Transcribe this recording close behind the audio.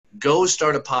go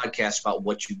start a podcast about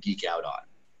what you geek out on.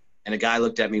 And a guy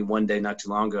looked at me one day not too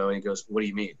long ago and he goes, what do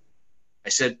you mean? I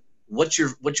said, what's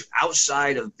your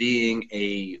outside of being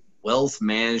a wealth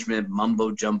management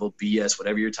mumbo jumbo BS,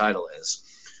 whatever your title is,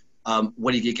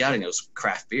 what do you geek out on? He goes,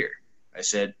 craft beer. I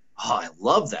said, oh, I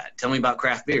love that. Tell me about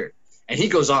craft beer. And he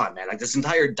goes on, man, like this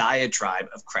entire diatribe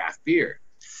of craft beer.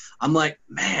 I'm like,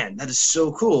 man, that is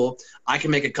so cool. I can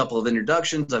make a couple of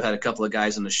introductions. I've had a couple of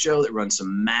guys on the show that run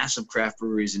some massive craft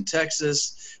breweries in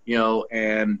Texas,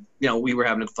 and, we were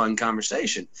having a fun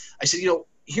conversation. I said,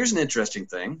 here's an interesting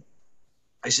thing.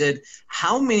 I said,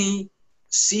 how many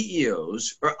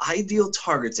CEOs or ideal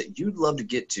targets that you'd love to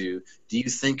get to do you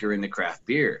think are into craft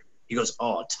beer? He goes,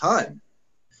 oh, a ton.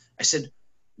 I said,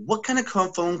 what kind of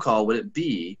phone call would it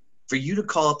be for you to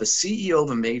call up a CEO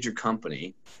of a major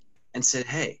company and said,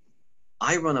 hey,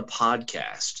 I run a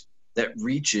podcast that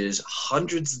reaches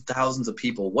hundreds of thousands of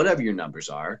people, whatever your numbers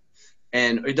are,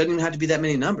 and it doesn't even have to be that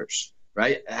many numbers,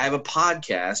 right? I have a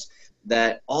podcast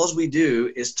that all we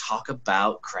do is talk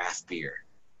about craft beer.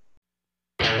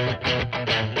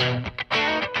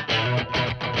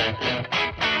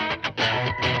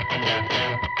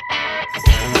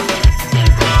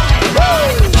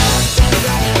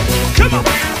 Come on.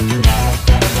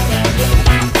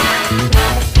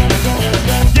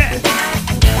 Yeah.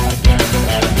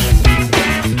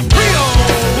 Real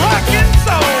rock and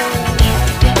soul.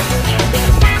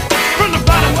 From the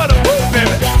bottom of the boot,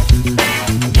 baby.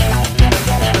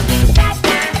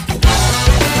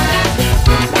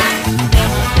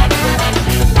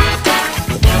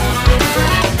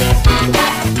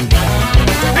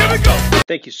 Here we go.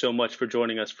 Thank you so much for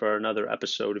joining us for another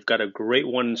episode. We've got a great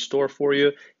one in store for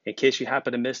you. In case you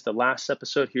happen to miss the last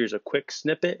episode, here's a quick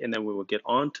snippet, and then we will get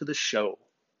on to the show.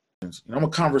 I'm a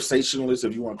conversationalist,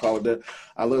 if you want to call it that.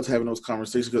 I love having those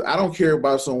conversations because I don't care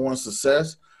about someone's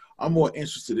success. I'm more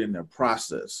interested in their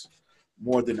process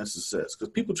more than the success,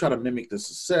 because people try to mimic the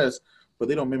success, but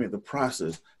they don't mimic the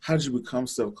process. How did you become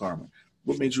Steph Carman?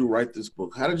 What made you write this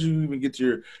book? How did you even get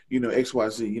your,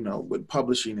 XYZ, with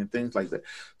publishing and things like that?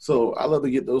 So I love to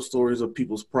get those stories of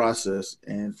people's process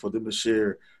and for them to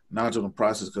share knowledge on the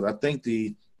process, because I think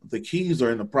the keys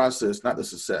are in the process, not the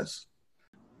success.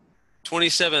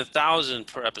 27,000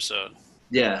 per episode.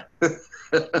 Yeah.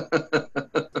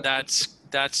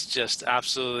 That's just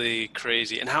absolutely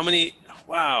crazy. And how many?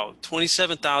 Wow,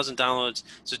 27,000 downloads.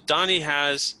 So Donnie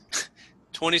has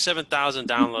 27,000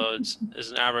 downloads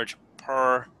as an average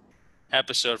per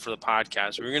episode for the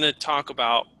podcast. We're going to talk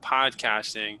about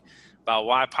podcasting, about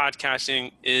why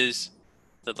podcasting is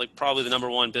probably the number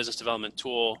one business development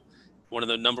tool, one of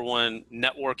the number one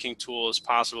networking tools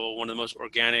possible, one of the most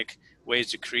organic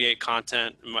ways to create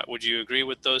content. Would you agree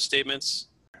with those statements?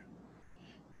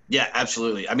 Yeah,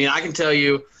 absolutely. I mean, I can tell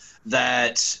you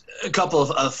that a couple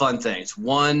of fun things.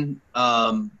 One,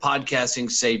 podcasting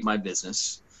saved my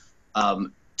business.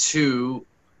 Two,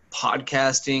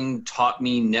 podcasting taught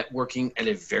me networking at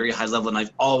a very high level, and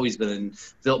I've always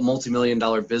built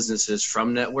multi-million-dollar businesses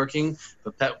from networking,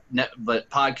 but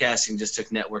podcasting just took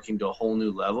networking to a whole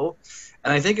new level.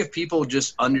 And I think if people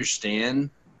just understand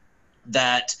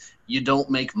that you don't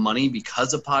make money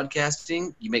because of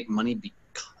podcasting, you make money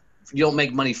you don't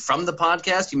make money from the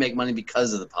podcast, you make money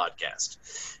because of the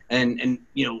podcast. And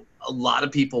a lot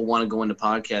of people want to go into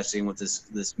podcasting with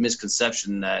this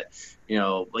misconception that,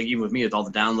 even with me, with all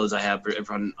the downloads I have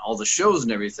from all the shows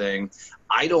and everything,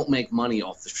 I don't make money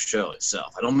off the show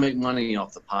itself. I don't make money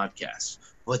off the podcast.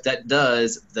 What that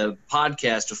does, the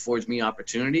podcast affords me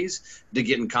opportunities to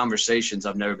get in conversations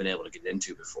I've never been able to get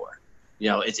into before.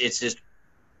 It's just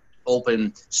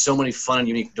open so many fun and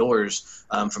unique doors,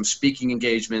 from speaking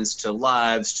engagements to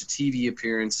lives to TV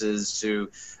appearances to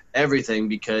everything,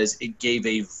 because it gave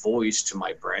a voice to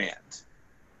my brand.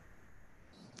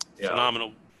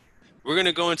 Phenomenal. We're going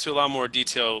to go into a lot more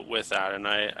detail with that, and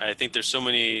I think there's so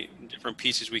many different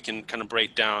pieces we can kind of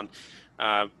break down.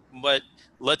 But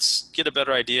let's get a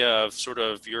better idea of sort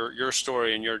of your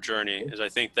story and your journey, as I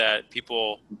think that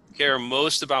people care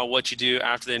most about what you do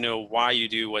after they know why you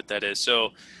do what that is.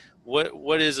 So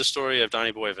what is the story of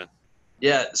Donnie Boivin?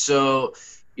 Yeah, so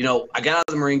I got out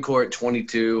of the Marine Corps at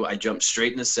 22. I jumped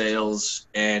straight into sales,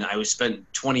 and I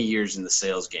spent 20 years in the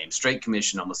sales game, straight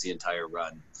commission almost the entire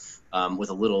run, with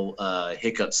a little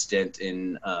hiccup stint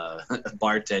in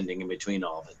bartending in between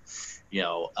all of it.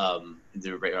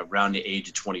 Around the age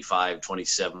of 25,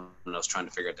 27, when I was trying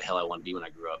to figure out the hell I wanted to be when I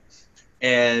grew up.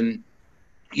 And,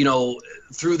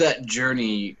 through that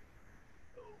journey,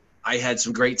 I had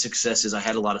some great successes. I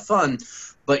had a lot of fun.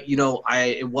 But,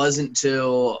 it wasn't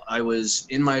until I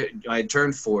had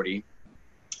turned 40.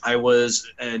 I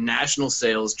was a national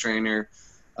sales trainer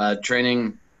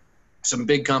training some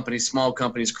big companies, small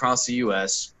companies across the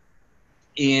U.S.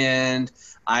 And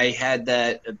I had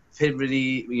that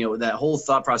epiphany, that whole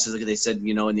thought process, like they said, in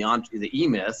the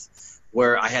E-Myth,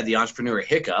 where I had the entrepreneur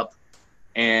hiccup.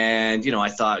 And, I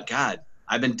thought, God,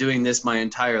 I've been doing this my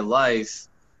entire life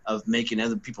of making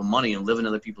other people money and living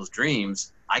other people's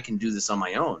dreams. I can do this on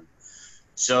my own.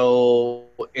 So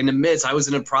in the midst, I was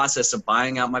in a process of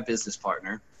buying out my business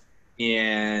partner,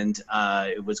 and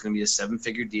it was going to be a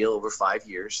 7-figure deal over 5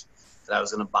 years that I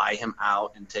was going to buy him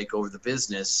out and take over the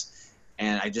business.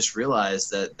 And I just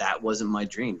realized that wasn't my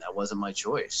dream. That wasn't my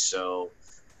choice. So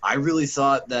I really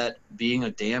thought that being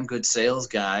a damn good sales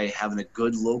guy, having a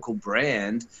good local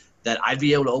brand, that I'd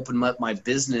be able to open up my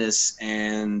business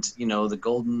and, the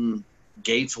golden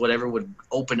gates, whatever, would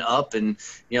open up and,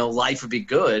 life would be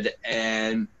good.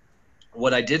 And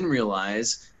what I didn't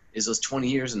realize is those 20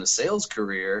 years in a sales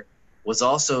career was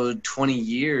also 20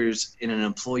 years in an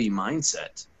employee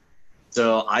mindset.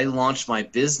 So I launched my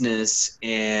business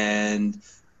and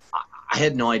I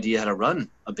had no idea how to run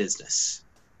a business.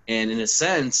 And in a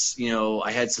sense,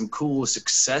 I had some cool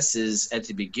successes at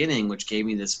the beginning, which gave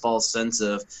me this false sense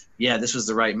of, yeah, this was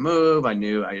the right move. I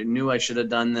knew I should have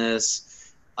done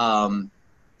this.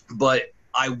 But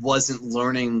I wasn't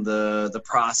learning the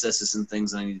processes and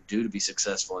things I need to do to be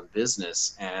successful in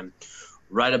business. And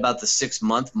right about the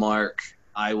 6-month mark,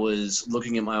 I was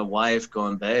looking at my wife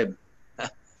going, babe,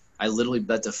 I literally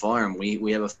bet the farm.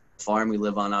 We have a farm we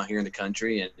live on out here in the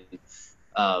country. And,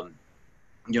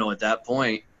 at that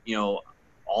point,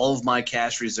 all of my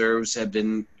cash reserves had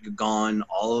been gone.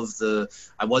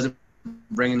 I wasn't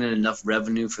bringing in enough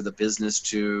revenue for the business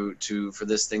for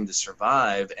this thing to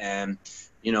survive. And,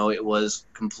 it was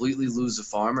completely lose the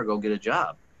farm or go get a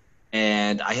job.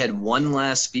 And I had one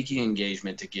last speaking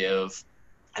engagement to give.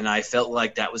 And I felt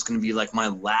like that was going to be like my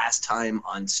last time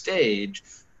on stage.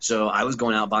 So I was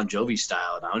going out Bon Jovi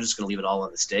style, and I was just going to leave it all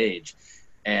on the stage.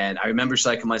 And I remember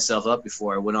psyching myself up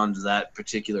before I went on to that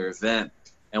particular event.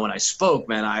 And when I spoke,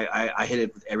 man, I hit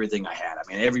it with everything I had. I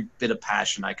mean, every bit of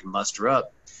passion I can muster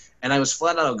up. And I was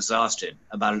flat out exhausted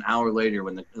about an hour later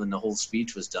when the whole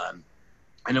speech was done.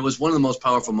 And it was one of the most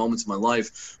powerful moments of my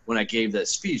life when I gave that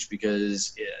speech,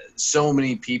 because so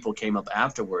many people came up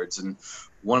afterwards. And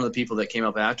one of the people that came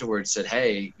up afterwards said,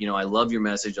 hey, I love your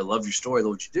message. I love your story. I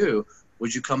love what you do.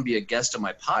 Would you come be a guest on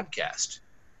my podcast?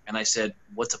 And I said,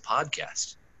 what's a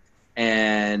podcast?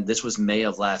 And this was May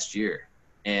of last year.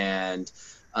 And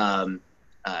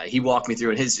he walked me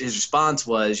through it. His response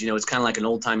was, it's kind of like an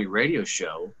old timey radio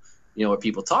show, where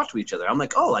people talk to each other. I'm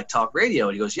like, oh, like talk radio?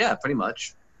 And he goes, yeah, pretty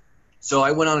much. So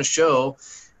I went on a show,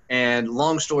 and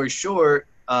long story short,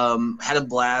 had a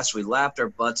blast. We laughed our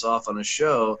butts off on a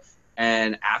show.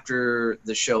 And after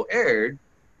the show aired,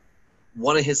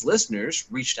 one of his listeners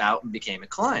reached out and became a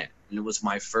client. And it was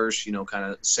my first, kind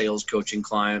of sales coaching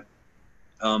client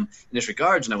in this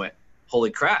regards. And I went,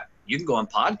 holy crap, you can go on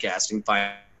podcasting,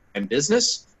 find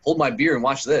business, hold my beer and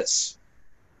watch this.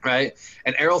 Right.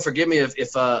 And Errol, forgive me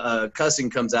if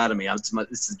cussing comes out of me. It's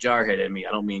the jarhead in me.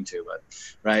 I don't mean to, but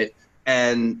right.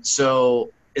 And so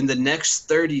in the next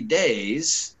 30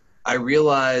 days, I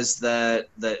realized that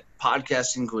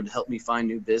podcasting could help me find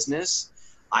new business.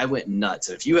 I went nuts.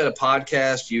 If you had a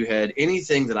podcast, you had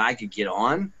anything that I could get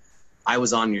on, I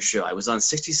was on your show. I was on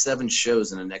 67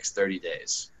 shows in the next 30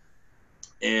 days.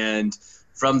 And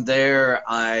from there,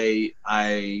 I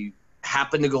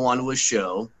happened to go onto a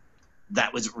show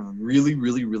that was really,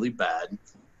 really, really bad.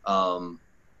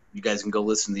 You guys can go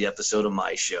listen to the episode of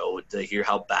my show to hear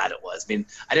how bad it was. I mean,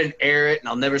 I didn't air it, and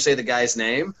I'll never say the guy's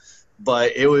name,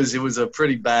 but it was a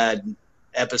pretty bad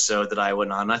episode that I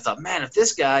went on. And I thought, man, if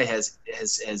this guy has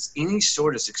any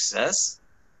sort of success,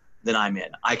 then I'm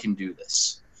in. I can do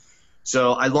this.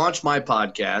 So I launched my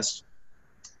podcast,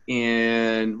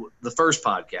 and the first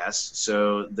podcast.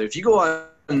 So if you go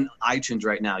on iTunes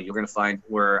right now, you're going to find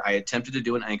where I attempted to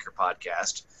do an anchor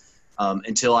podcast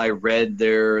until I read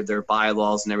their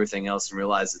bylaws and everything else and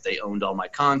realized that they owned all my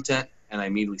content, and I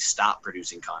immediately stopped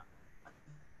producing content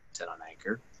on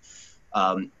Anchor.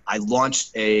 I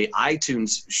launched a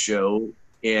iTunes show,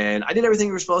 and I did everything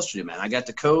you were supposed to do, man. I got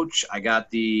the coach, I got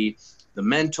the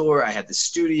mentor, I had the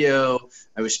studio,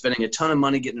 I was spending a ton of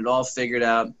money getting it all figured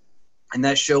out, and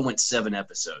that show went 7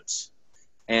 episodes.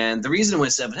 And the reason it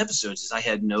went 7 episodes is I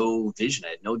had no vision, I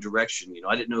had no direction.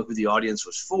 I didn't know who the audience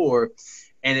was for,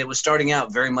 and it was starting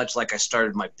out very much like I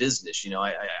started my business.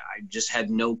 I just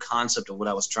had no concept of what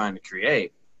I was trying to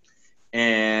create.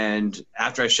 And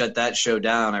after I shut that show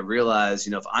down, I realized,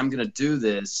 if I'm going to do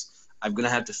this, I'm going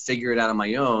to have to figure it out on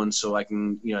my own so I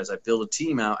can, as I build a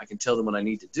team out, I can tell them what I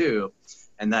need to do.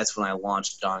 And that's when I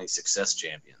launched Donnie Success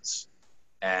Champions.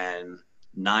 And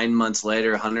 9 months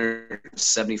later,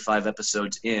 175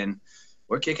 episodes in,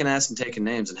 we're kicking ass and taking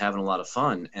names and having a lot of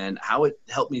fun. And how it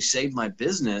helped me save my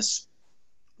business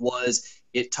was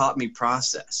it taught me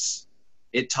process.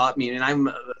 It taught me, and I'm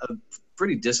a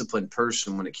pretty disciplined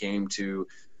person when it came to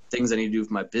things I need to do with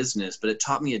my business, but it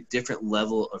taught me a different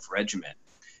level of regimen.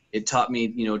 It taught me,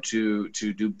 to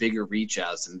do bigger reach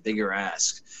outs and bigger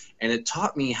asks. And it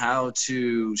taught me how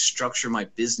to structure my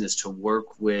business to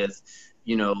work with,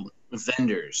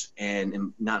 vendors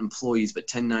and not employees, but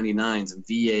 1099s and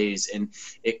VAs. And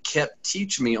it kept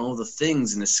teaching me all the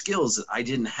things and the skills that I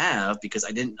didn't have because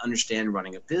I didn't understand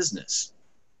running a business.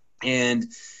 And,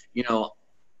 we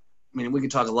can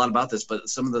talk a lot about this, but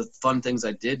some of the fun things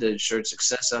I did to ensure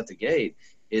success out the gate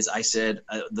is I said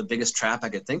the biggest trap I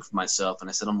could think for myself. And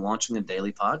I said, I'm launching a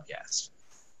daily podcast.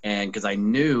 And because I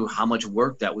knew how much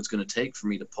work that was going to take for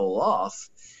me to pull off.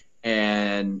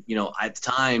 And, at the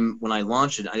time when I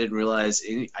launched it, I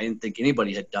didn't think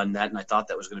anybody had done that. And I thought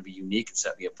that was going to be unique and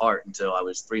set me apart until I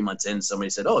was 3 months in. Somebody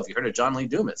said, oh, have you heard of John Lee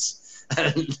Dumas?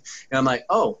 And I'm like,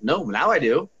 oh, no, now I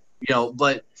do,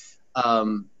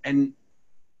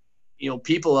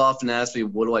 people often ask me,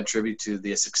 what do I attribute to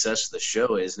the success of the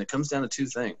show is? And it comes down to two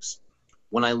things.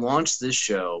 When I launched this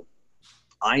show,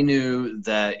 I knew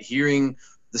that hearing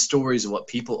the stories of what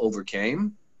people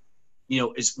overcame,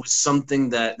 was something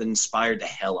that inspired the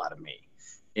hell out of me.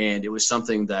 And it was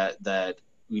something that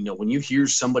when you hear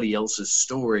somebody else's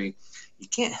story, you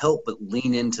can't help but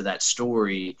lean into that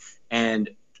story and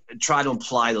try to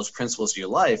apply those principles to your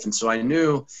life. And so I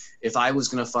knew if I was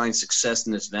going to find success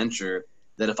in this venture,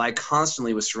 that if I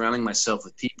constantly was surrounding myself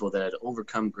with people that had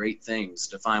overcome great things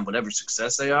to find whatever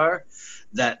success they are,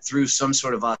 that through some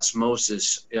sort of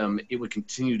osmosis, it would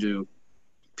continue to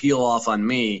peel off on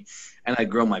me and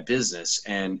I'd grow my business,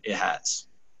 and it has.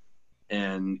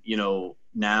 And,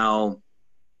 now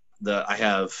I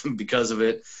have, because of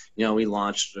it, we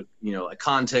launched, a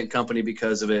content company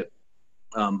because of it.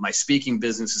 My speaking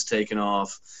business has taken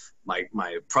off.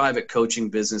 My private coaching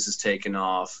business has taken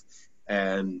off,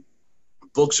 and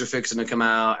books are fixing to come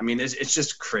out. It's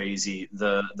just crazy.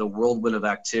 The whirlwind of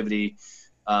activity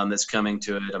that's coming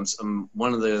to it. I'm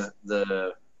one of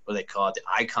the what they call it, the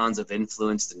Icons of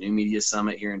Influence, the New Media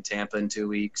Summit here in Tampa in 2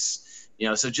 weeks.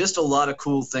 So just a lot of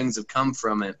cool things have come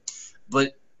from it.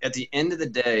 But at the end of the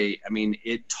day,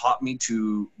 it taught me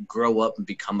to grow up and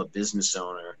become a business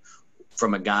owner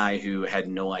from a guy who had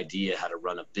no idea how to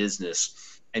run a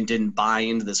business and didn't buy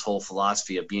into this whole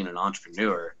philosophy of being an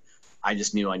entrepreneur. I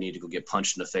just knew I needed to go get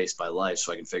punched in the face by life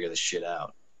so I can figure this shit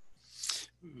out.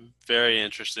 Very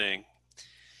interesting.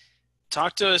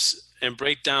 Talk to us and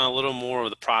break down a little more of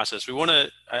the process.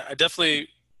 I definitely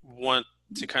want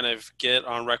to kind of get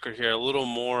on record here a little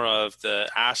more of the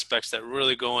aspects that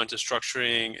really go into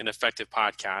structuring an effective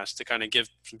podcast to kind of give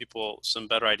some people some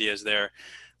better ideas there.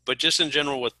 But just in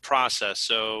general with process.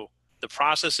 So the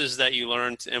processes that you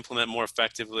learn to implement more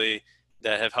effectively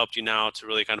that have helped you now to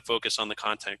really kind of focus on the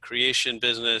content creation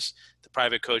business, the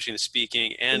private coaching, the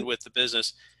speaking, and with the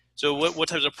business. So what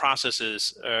types of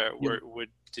processes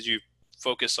did you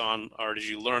focus on, or did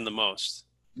you learn the most?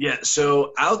 Yeah,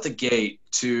 so out the gate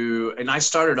and I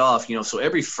started off, so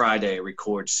every Friday I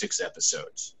record 6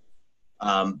 episodes.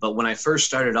 But when I first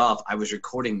started off, I was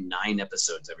recording 9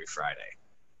 episodes every Friday.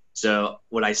 So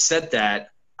when I said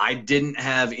that, I didn't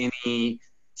have any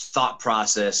thought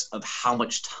process of how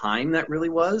much time that really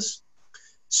was.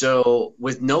 So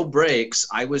with no breaks,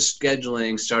 I was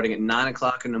scheduling starting at 9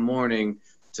 o'clock in the morning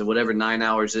to whatever 9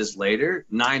 hours is later,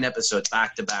 9 episodes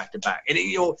back to back to back. And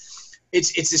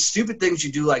it's the stupid things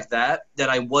you do like that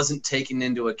I wasn't taking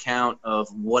into account of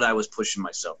what I was pushing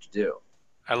myself to do.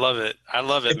 I love it,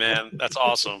 man. That's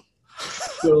awesome.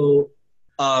 So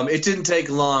it didn't take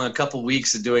long, a couple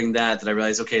weeks of doing that I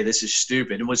realized, okay, this is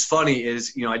stupid. And what's funny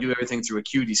is, I do everything through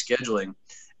Acuity scheduling.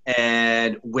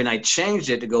 And when I changed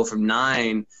it to go from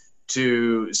 9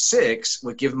 to 6,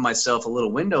 with giving myself a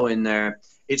little window in there,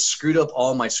 it screwed up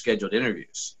all my scheduled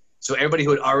interviews. So everybody who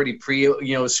had already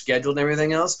scheduled and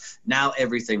everything else, now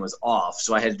everything was off.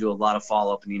 So I had to do a lot of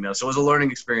follow-up and email. So it was a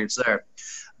learning experience there.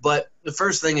 But the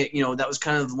first thing, that was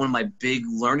kind of one of my big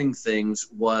learning things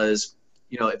was,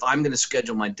 if I'm going to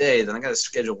schedule my day, then I got to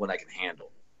schedule what I can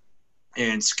handle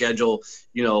and schedule,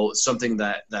 something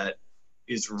that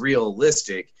is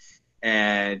realistic.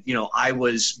 And, I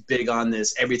was big on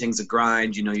this, everything's a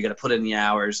grind, you got to put in the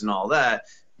hours and all that.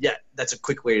 Yeah, that's a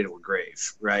quick way to a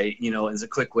grave, right? It's a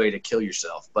quick way to kill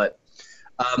yourself. But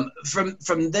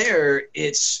from there,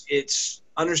 it's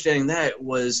understanding that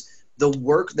was the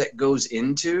work that goes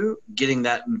into getting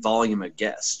that volume of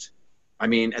guests. I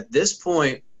mean, at this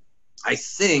point, I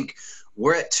think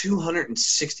we're at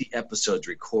 260 episodes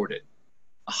recorded.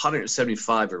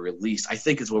 175 are released, I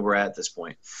think is where we're at this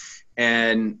point.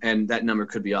 And that number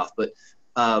could be off. But,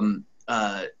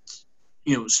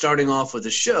 starting off with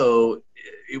the show,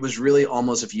 it was really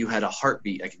almost if you had a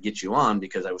heartbeat, I could get you on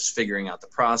because I was figuring out the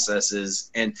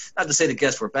processes. And not to say the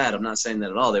guests were bad. I'm not saying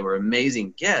that at all. They were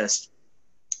amazing guests.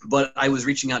 But I was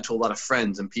reaching out to a lot of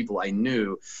friends and people I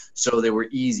knew, so they were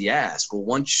easy ask. Well,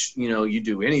 once, you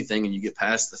do anything and you get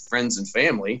past the friends and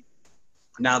family,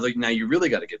 now you really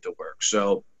got to get to work.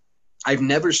 So I've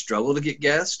never struggled to get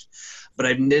guests, but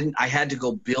I had to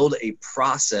go build a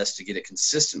process to get it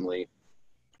consistently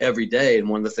every day. And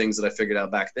one of the things that I figured out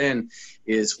back then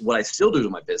is what I still do to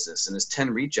my business, and it's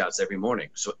 10 reach outs every morning.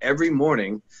 So every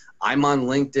morning I'm on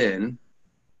LinkedIn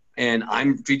and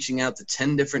I'm reaching out to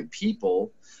 10 different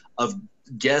people of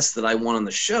guests that I want on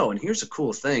the show. And here's a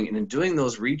cool thing. And in doing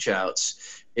those reach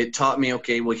outs, it taught me,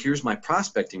 okay, well, here's my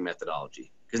prospecting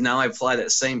methodology. Because now I apply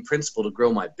that same principle to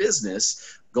grow my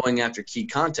business, going after key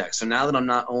contacts. So now that I'm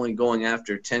not only going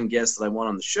after 10 guests that I want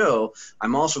on the show,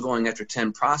 I'm also going after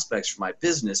 10 prospects for my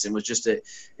business. It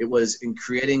was in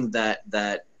creating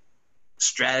that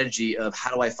strategy of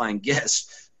how do I find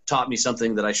guests taught me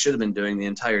something that I should have been doing the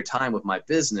entire time with my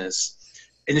business.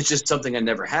 And it's just something I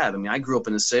never had. I mean, I grew up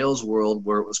in the sales world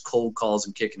where it was cold calls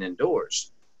and kicking in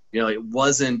doors. It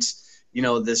wasn't,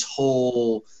 this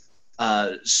whole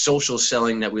social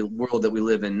selling world that we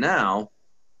live in now.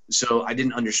 So I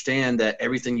didn't understand that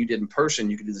everything you did in person,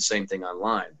 you could do the same thing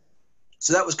online.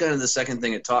 So that was kind of the second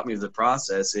thing it taught me of the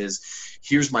process is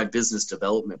here's my business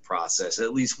development process,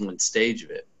 at least one stage of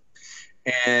it.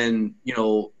 And,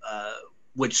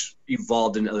 which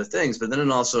evolved into other things. But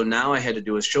then also now I had to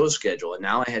do a show schedule, and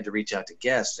now I had to reach out to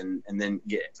guests and then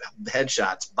get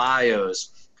headshots,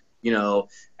 bios, and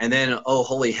then, oh,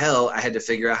 holy hell, I had to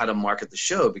figure out how to market the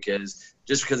show, because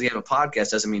just because you have a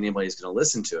podcast doesn't mean anybody's going to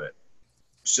listen to it.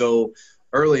 So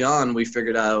early on, we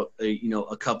figured out,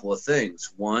 a couple of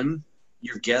things. One,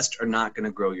 your guests are not going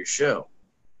to grow your show.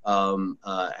 And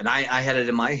I had it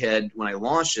in my head when I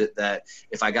launched it that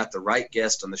if I got the right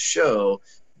guest on the show,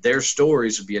 their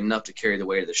stories would be enough to carry the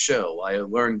weight of the show. Well, I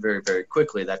learned very, very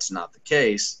quickly that's not the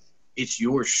case. It's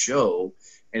your show,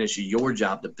 and it's your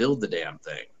job to build the damn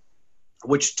thing,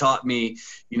 which taught me,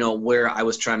 where I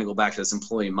was trying to go back to this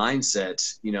employee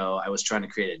mindset. I was trying to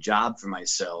create a job for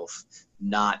myself,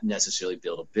 not necessarily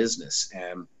build a business.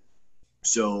 And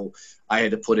so I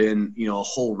had to put in, a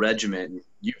whole regimen.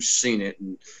 You've seen it.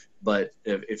 But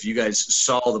if you guys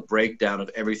saw the breakdown of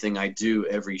everything I do,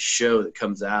 every show that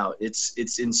comes out,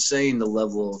 it's insane the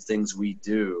level of things we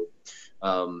do,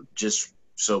 just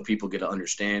so people get an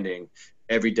understanding.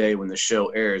 Every day when the show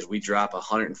airs, we drop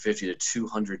 150 to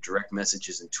 200 direct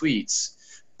messages and tweets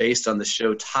based on the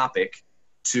show topic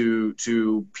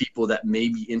to people that may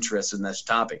be interested in that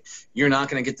topic. You're not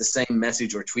going to get the same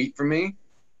message or tweet from me,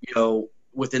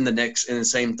 within in the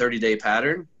same 30-day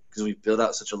pattern, because we've built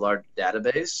out such a large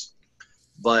database.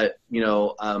 But,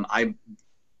 I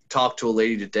talked to a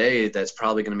lady today that's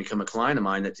probably going to become a client of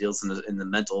mine that deals in the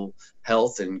mental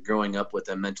health and growing up with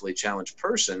a mentally challenged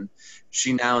person.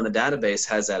 She now in the database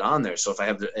has that on there. So if I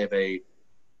have a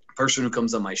person who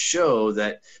comes on my show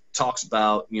that talks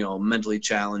about, mentally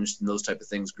challenged and those type of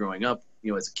things growing up,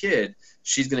 as a kid,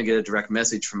 she's going to get a direct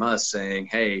message from us saying,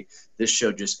 hey, this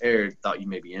show just aired, thought you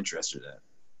may be interested in it.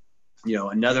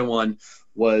 Another one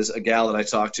was a gal that I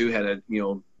talked to had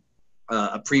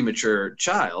a premature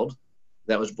child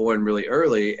that was born really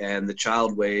early, and the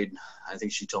child weighed, I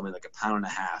think she told me like 1.5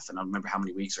 pounds, and I don't remember how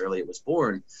many weeks early it was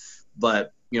born.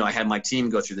 But, I had my team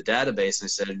go through the database and I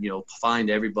said, find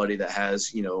everybody that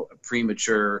has, a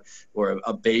premature or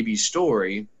a baby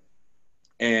story.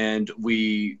 And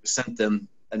we sent them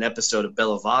an episode of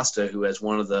Bella Vasta, who has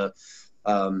one of the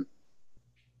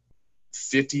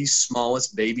 50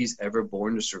 smallest babies ever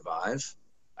born to survive.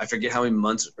 I forget how many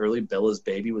months early Bella's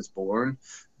baby was born,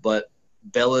 but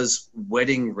Bella's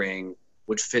wedding ring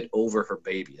would fit over her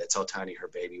baby. That's how tiny her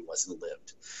baby was and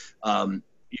lived.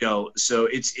 So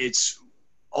it's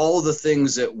all the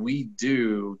things that we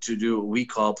do to do what we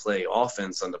call play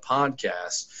offense on the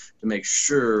podcast to make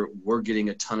sure we're getting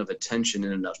a ton of attention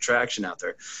and enough traction out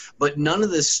there. But none of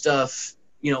this stuff,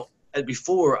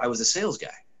 before I was a sales guy.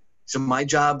 So my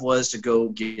job was to go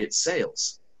get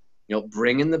sales.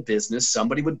 Bring in the business,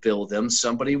 somebody would bill them,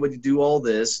 somebody would do all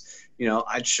this,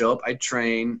 I'd show up, I'd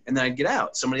train, and then I'd get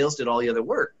out. Somebody else did all the other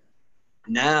work.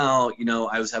 Now,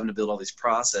 I was having to build all these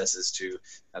processes to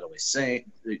not only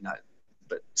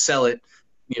but sell it,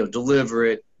 deliver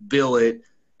it, bill it,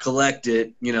 collect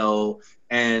it,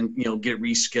 and, get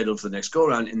rescheduled for the next go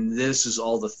around. And this is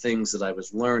all the things that I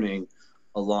was learning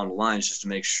along the lines just to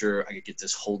make sure I could get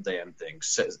this whole damn thing,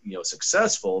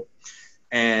 successful.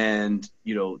 And,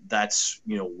 that's,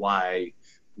 why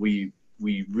we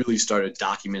really started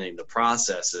documenting the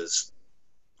processes,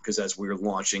 because as we were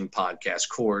launching podcast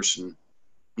course and,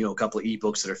 a couple of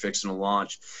ebooks that are fixing to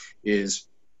launch is,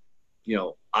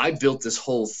 I built this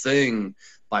whole thing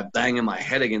by banging my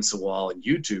head against the wall in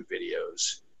YouTube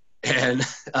videos, and,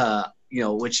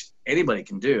 which anybody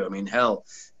can do. I mean, hell,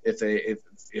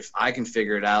 if I can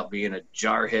figure it out being a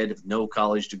jarhead with no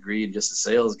college degree and just a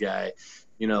sales guy,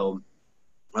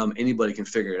 anybody can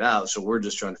figure it out. So we're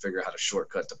just trying to figure out how to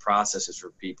shortcut the processes for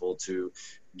people to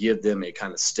give them a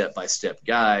kind of step-by-step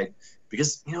guide,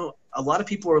 because, a lot of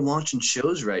people are launching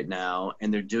shows right now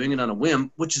and they're doing it on a whim,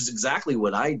 which is exactly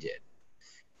what I did.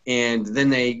 And then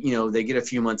they get a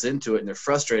few months into it and they're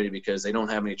frustrated because they don't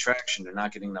have any traction. They're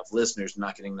not getting enough listeners, they're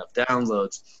not getting enough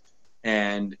downloads.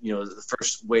 And, the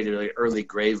first way to really early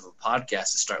grade of a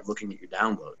podcast is start looking at your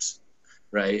downloads,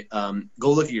 right?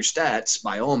 Go look at your stats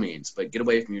by all means, but get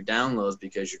away from your downloads,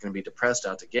 because you're going to be depressed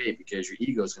out the gate because your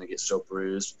ego is going to get so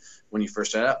bruised when you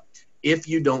first start out. If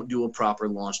you don't do a proper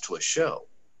launch to a show,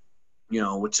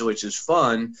 which is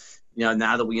fun,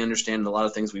 now that we understand a lot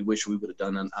of things we wish we would have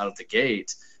done out of the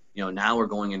gate, now we're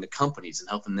going into companies and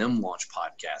helping them launch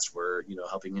podcasts. We're,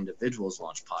 helping individuals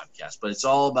launch podcasts, but it's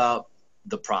all about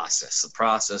the process.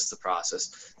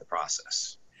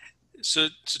 So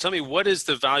tell me, what is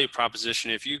the value proposition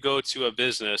if you go to a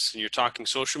business and you're talking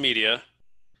social media,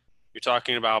 you're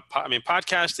talking about,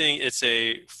 podcasting, it's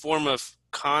a form of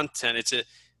content.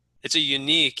 It's a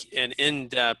unique and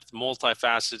in-depth,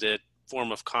 multifaceted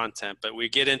form of content, but we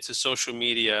get into social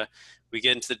media, we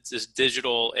get into this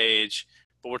digital age,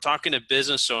 but we're talking to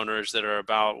business owners that are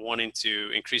about wanting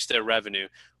to increase their revenue.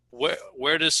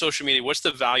 Where does social media, what's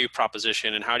the value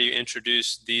proposition, and how do you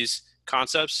introduce these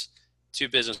concepts to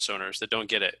business owners that don't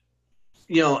get it?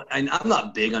 And I'm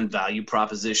not big on value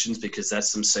propositions, because that's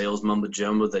some sales mumbo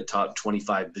jumbo they taught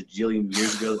 25 bajillion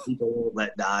years ago that people won't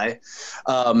let die.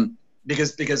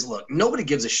 Because look, nobody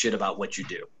gives a shit about what you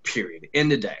do, period.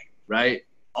 End of day, right?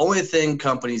 Only thing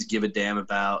companies give a damn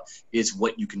about is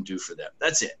what you can do for them.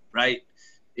 That's it, right?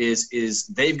 Is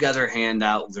they've got their hand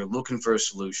out, they're looking for a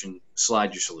solution,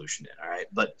 slide your solution in, all right?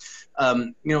 But,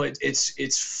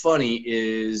 it's funny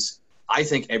is I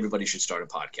think everybody should start a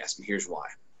podcast, and here's why.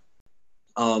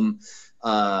 I'm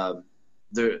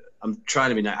trying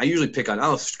to be nice. I usually pick on,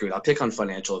 I'll pick on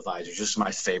financial advisors, just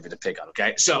my favorite to pick on.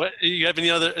 Okay. So what, you have any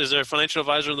other, is there a financial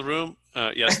advisor in the room?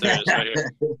 Yes, there is right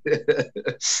here.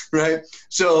 Right.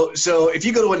 So if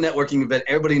you go to a networking event,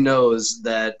 everybody knows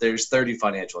that there's 30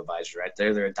 financial advisors right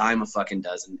there. They're a dime a fucking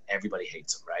dozen. Everybody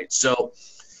hates them. Right. So,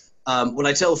 when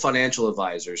I tell financial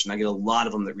advisors, and I get a lot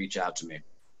of them that reach out to me,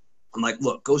 I'm like,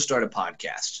 look, go start a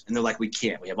podcast. And they're like, we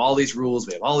can't. We have all these rules.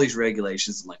 We have all these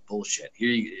regulations. I'm like, bullshit.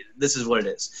 This is what it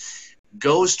is.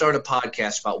 Go start a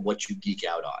podcast about what you geek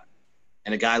out on.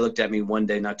 And a guy looked at me one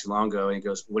day not too long ago, and he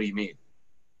goes, what do you mean?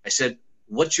 I said,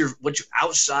 what's your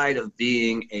outside of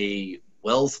being a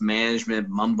wealth management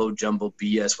mumbo jumbo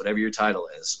BS, whatever your title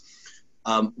is,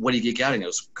 what do you geek out on? He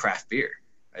goes, craft beer.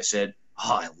 I said,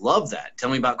 oh, I love that. Tell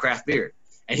me about craft beer.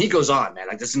 And he goes on, man,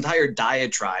 like this entire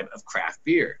diatribe of craft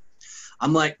beer.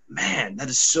 I'm like, man, that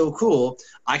is so cool.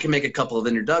 I can make a couple of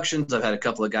introductions. I've had a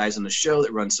couple of guys on the show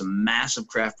that run some massive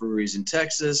craft breweries in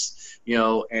Texas,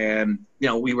 and,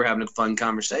 we were having a fun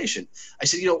conversation. I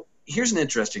said, here's an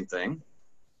interesting thing.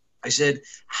 I said,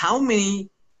 how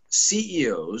many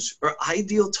CEOs or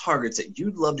ideal targets that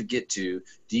you'd love to get to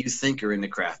do you think are into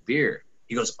craft beer?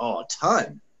 He goes, oh, a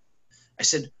ton. I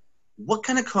said, what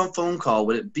kind of phone call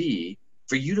would it be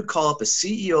for you to call up a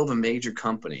CEO of a major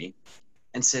company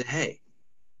and said, hey,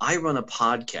 I run a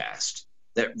podcast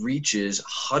that reaches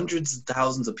hundreds of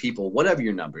thousands of people, whatever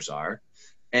your numbers are,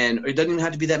 and it doesn't even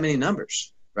have to be that many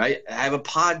numbers, right? I have a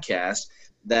podcast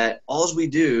that all we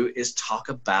do is talk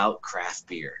about craft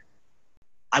beer.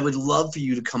 I would love for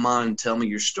you to come on and tell me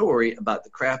your story about the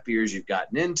craft beers you've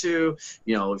gotten into,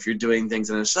 if you're doing things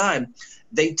on the side.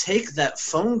 They take that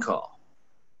phone call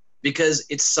because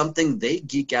it's something they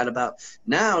geek out about.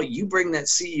 Now you bring that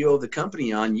CEO of the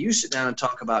company on, you sit down and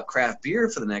talk about craft beer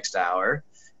for the next hour.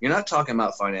 You're not talking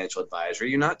about financial advisory.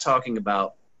 You're not talking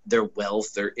about their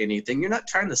wealth or anything. You're not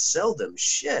trying to sell them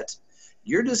shit.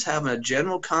 You're just having a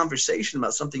general conversation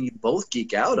about something you both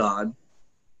geek out on.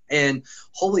 And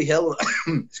holy hell,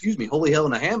 holy hell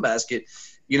in a handbasket,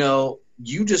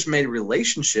 you just made a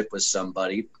relationship with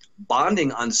somebody,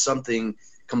 bonding on something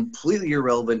completely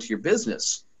irrelevant to your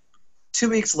business. 2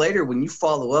 weeks later, when you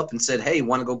follow up and said, hey,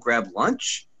 want to go grab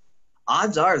lunch?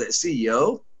 odds are that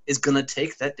CEO is going to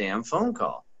take that damn phone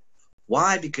call.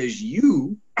 Why? Because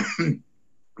you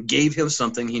gave him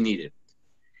something he needed.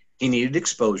 He needed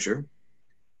exposure,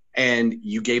 and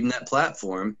you gave him that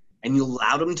platform, and you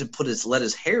allowed him to let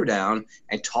his hair down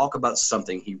and talk about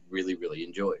something he really, really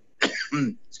enjoyed.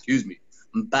 Excuse me.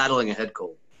 I'm battling a head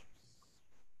cold.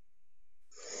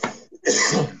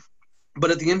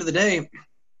 But at the end of the day,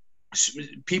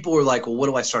 people were like, well, what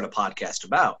do I start a podcast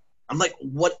about? I'm like,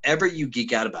 whatever you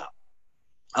geek out about.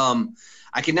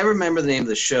 I can never remember the name of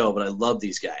the show, but I love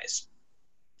these guys.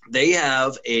 They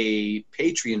have a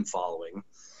Patreon following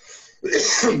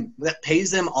that pays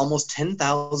them almost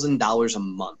 $10,000 a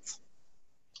month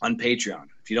on Patreon.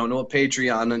 If you don't know what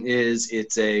Patreon is,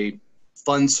 it's a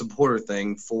fun supporter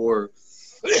thing for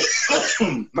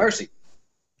mercy.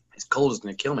 This cold is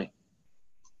going to kill me.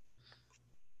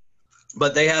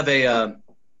 But they have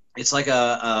it's like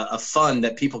a fund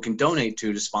that people can donate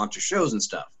to sponsor shows and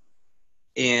stuff.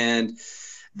 And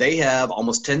they have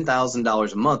almost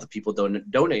 $10,000 a month of people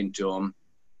donating to them.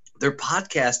 Their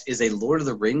podcast is a Lord of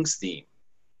the Rings theme.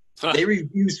 They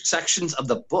review sections of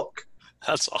the book.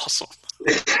 That's awesome.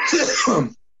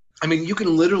 I mean, you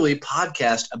can literally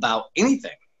podcast about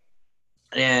anything.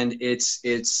 And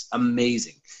it's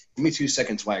amazing. Give me 2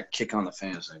 seconds while I kick on the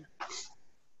fan a second.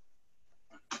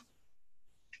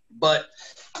 But,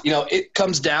 it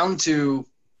comes down to,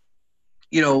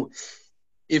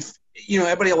 if,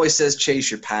 everybody always says chase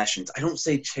your passions. I don't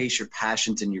say chase your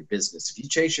passions in your business. If you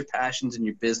chase your passions in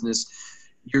your business,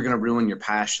 you're going to ruin your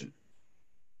passion.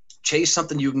 Chase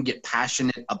something you can get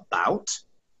passionate about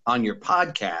on your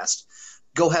podcast.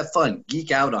 Go have fun.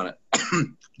 Geek out on it.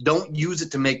 Don't use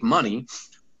it to make money.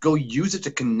 Go use it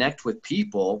to connect with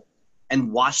people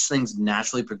and watch things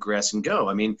naturally progress and go.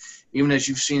 I mean, even as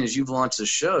you've launched the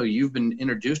show, you've been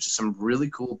introduced to some really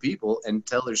cool people and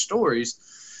tell their stories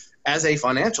as a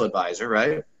financial advisor,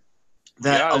 right?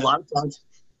 That a lot of times,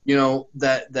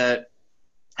 that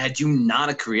had you not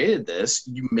have created this,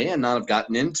 you may not have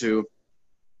gotten into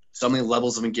so many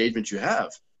levels of engagement you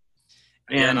have.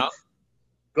 And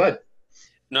go ahead.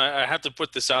 No, I have to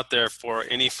put this out there for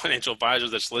any financial advisor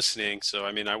that's listening. So,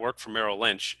 I mean, I work for Merrill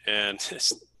Lynch, and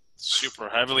it's super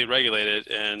heavily regulated.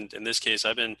 And in this case,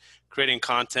 I've been creating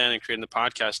content and creating the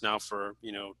podcast now for,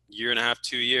 year and a half,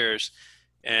 2 years,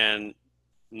 and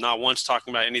not once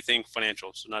talking about anything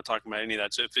financial. So not talking about any of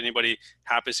that. So if anybody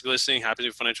happens to be listening, happens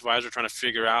to be a financial advisor trying to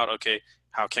figure out, okay,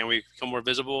 how can we become more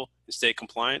visible and stay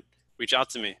compliant? Reach out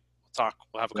to me. We'll talk.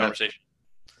 We'll have a conversation.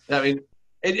 I mean,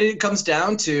 it comes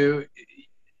down to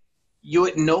you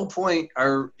at no point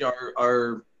are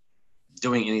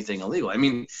doing anything illegal. I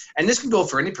mean, and this can go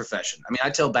for any profession. I mean, I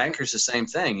tell bankers the same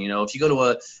thing. If you go to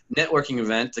a networking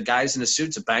event, the guy's in a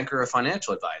suit's a banker or a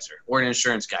financial advisor or an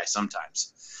insurance guy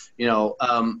sometimes.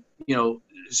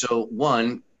 So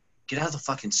one, get out of the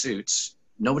fucking suits.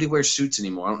 Nobody wears suits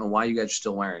anymore. I don't know why you guys are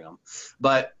still wearing them,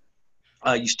 but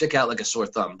you stick out like a sore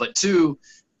thumb. But two,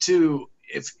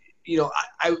 if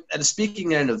I at a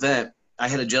speaking at an event, I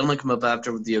had a gentleman come up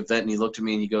after the event and he looked at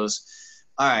me and he goes,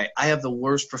 all right, I have the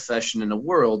worst profession in the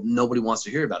world. Nobody wants to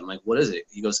hear about it. I'm like, what is it?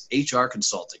 He goes, HR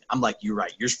consulting. I'm like, you're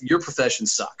right. Your profession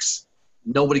sucks.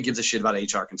 Nobody gives a shit about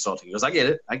HR consulting. He goes, I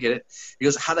get it. He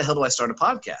goes, how the hell do I start a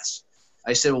podcast?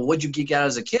 I said, well, what'd you geek out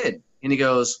as a kid? And he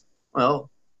goes,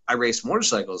 well, I raced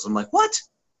motorcycles. I'm like, what?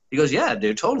 He goes, yeah,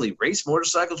 dude, totally. Race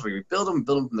motorcycles where you build them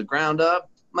from the ground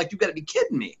up. I'm like, you got to be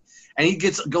kidding me. And he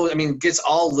gets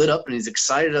all lit up and he's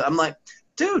excited. I'm like,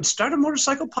 dude, start a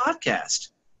motorcycle podcast.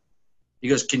 He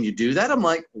goes, can you do that? I'm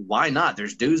like, why not?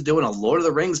 There's dudes doing a Lord of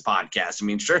the Rings podcast. I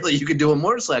mean, surely you could do a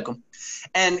motorcycle.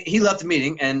 And he left the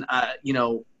meeting, and I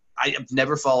have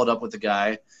never followed up with the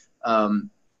guy.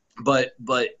 But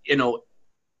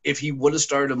if he would have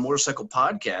started a motorcycle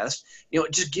podcast,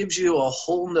 it just gives you a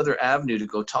whole nother avenue to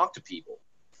go talk to people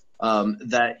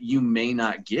that you may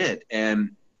not get.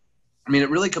 And I mean,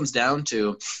 it really comes down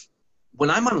to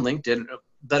when I'm on LinkedIn,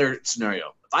 better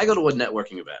scenario. If I go to a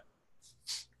networking event,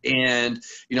 and,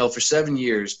 for 7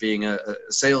 years being a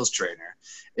sales trainer,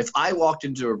 if I walked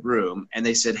into a room and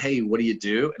they said, hey, what do you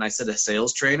do? And I said, a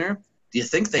sales trainer, do you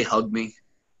think they hugged me?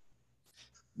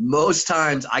 Most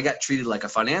times I got treated like a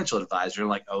financial advisor and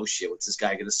like, oh shit, what's this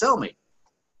guy going to sell me?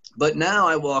 But now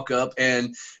I walk up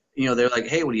and, they're like,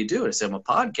 hey, what do you do? And I said, I'm a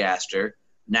podcaster.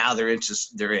 Now they're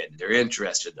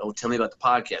interested. Oh, tell me about the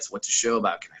podcast. What's the show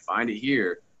about? Can I find it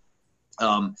here?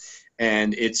 And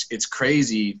it's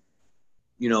crazy.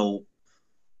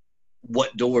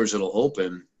 What doors it'll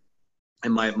open.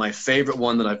 And my favorite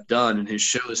one that I've done, and his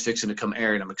show is fixing to come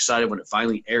air, and I'm excited when it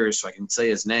finally airs so I can say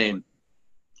his name.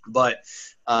 But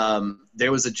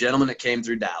there was a gentleman that came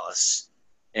through Dallas,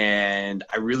 and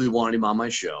I really wanted him on my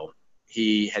show.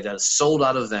 He had a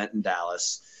sold-out event in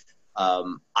Dallas.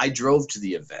 I drove to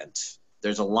the event.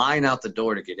 There's a line out the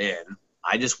door to get in.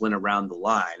 I just went around the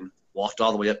line, walked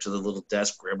all the way up to the little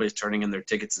desk where everybody's turning in their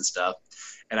tickets and stuff,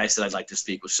 and I said, I'd like to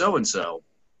speak with so-and-so.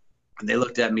 And they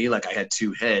looked at me like I had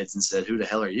two heads and said, who the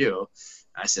hell are you?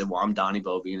 I said, well, I'm Donnie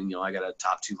Bobie, and, I got a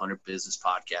top 200 business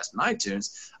podcast on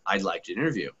iTunes. I'd like to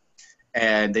interview.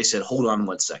 And they said, hold on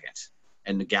 1 second.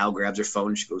 And the gal grabs her phone,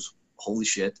 and she goes, holy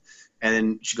shit. And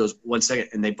then she goes, 1 second.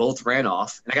 And they both ran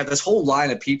off. And I got this whole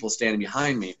line of people standing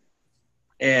behind me.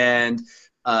 And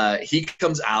he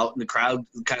comes out, and the crowd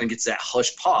kind of gets that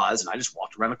hush pause. And I just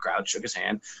walked around the crowd, shook his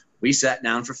hand. We sat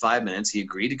down for 5 minutes. He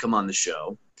agreed to come on the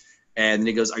show. And then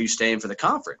he goes, are you staying for the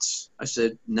conference? I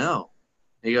said, no.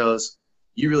 He goes,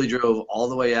 you really drove all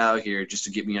the way out here just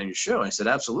to get me on your show? I said,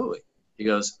 absolutely. He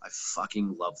goes, I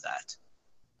fucking love that.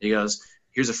 He goes,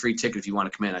 here's a free ticket if you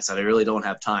want to come in. I said, I really don't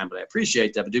have time, but I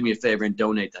appreciate that. But do me a favor and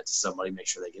donate that to somebody, make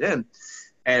sure they get in.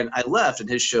 And I left, and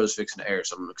his show's fixing to air,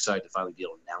 so I'm excited to finally be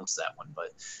able to announce that one.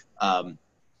 But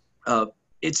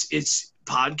it's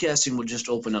podcasting will just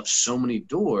open up so many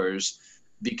doors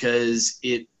because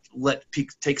it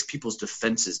takes people's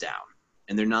defenses down,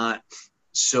 and they're not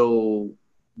so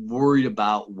worried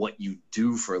about what you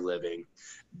do for a living.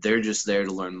 They're just there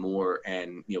to learn more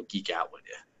and geek out with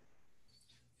you.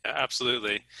 Yeah,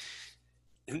 absolutely.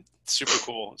 Super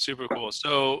cool.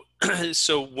 So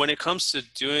when it comes to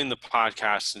doing the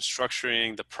podcast and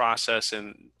structuring the process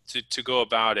and to go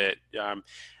about it,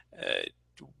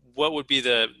 what would be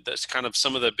that's kind of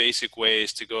some of the basic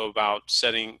ways to go about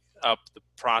setting up the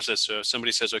process? So if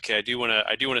somebody says, okay, I do want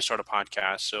to start a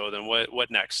podcast. So then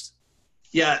what next?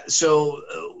 Yeah. So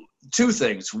two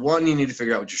things. One, you need to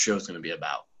figure out what your show is going to be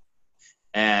about.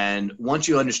 And once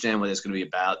you understand what it's going to be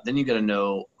about, then you got to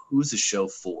know who's the show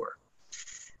for.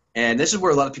 And this is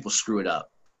where a lot of people screw it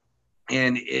up.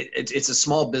 And it's a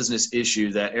small business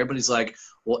issue that everybody's like,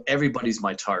 well, everybody's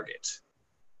my target,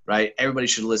 right? Everybody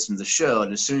should listen to the show.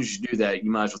 And as soon as you do that, you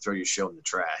might as well throw your show in the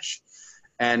trash.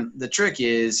 And the trick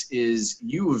is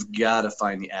you've got to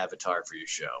find the avatar for your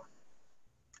show.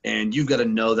 And you've got to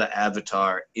know that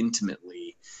avatar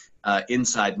intimately,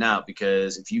 inside and out,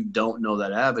 because if you don't know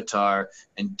that avatar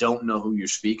and don't know who you're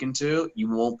speaking to, you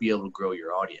won't be able to grow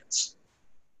your audience.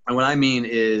 And what I mean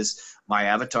is my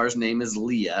avatar's name is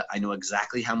Leah. I know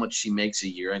exactly how much she makes a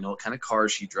year. I know what kind of car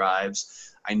she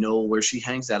drives. I know where she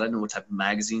hangs out. I know what type of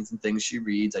magazines and things she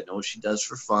reads. I know what she does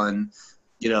for fun.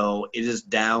 It is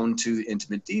down to the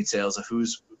intimate details of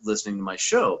who's listening to my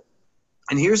show.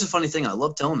 And here's the funny thing. I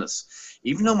love telling this.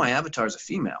 Even though my avatar is a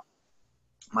female,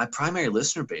 my primary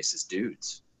listener base is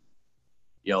dudes,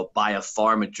 by a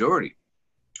far majority.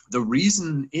 The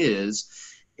reason is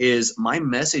my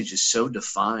message is so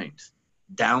defined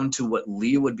down to what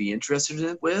Leah would be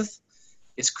interested with.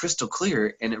 It's crystal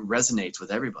clear, and it resonates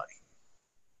with everybody.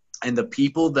 And the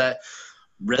people that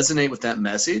resonate with that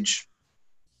message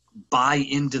buy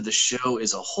into the show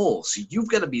as a whole. So you've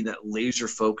got to be that laser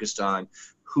focused on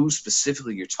who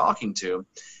specifically you're talking to.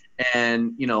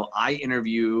 And, I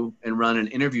interview and run an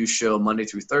interview show Monday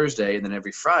through Thursday. And then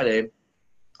every Friday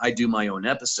I do my own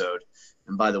episode.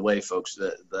 And by the way, folks,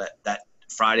 that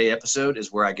Friday episode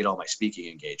is where I get all my speaking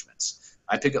engagements.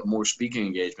 I pick up more speaking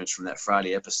engagements from that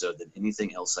Friday episode than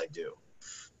anything else I do.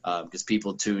 Because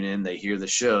people tune in, they hear the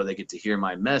show, they get to hear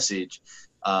my message.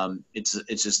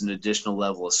 It's just an additional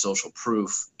level of social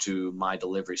proof to my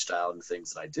delivery style and the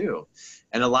things that I do.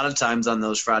 And a lot of times on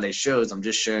those Friday shows, I'm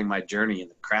just sharing my journey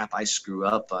and the crap I screw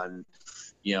up on,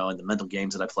 and the mental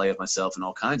games that I play with myself and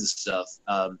all kinds of stuff.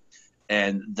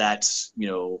 And that's,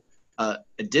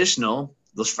 additional.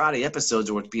 Those Friday episodes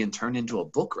are what's being turned into a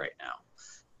book right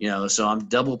now. So I'm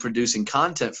double producing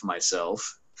content for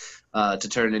myself to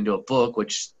turn it into a book,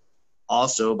 which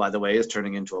also, by the way, is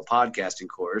turning into a podcasting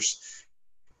course,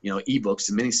 ebooks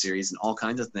and miniseries and all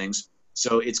kinds of things.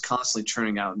 So it's constantly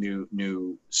churning out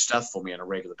new stuff for me on a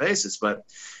regular basis. But,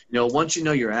 once you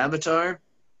know your avatar,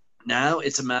 now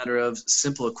it's a matter of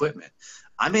simple equipment.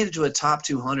 I made it to a top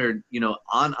 200,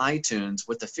 on iTunes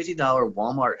with a $50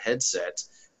 Walmart headset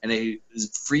and a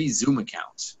free Zoom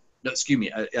account. No, excuse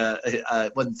me. I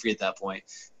wasn't free at that point.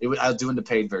 I was doing the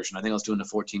paid version. I think I was doing the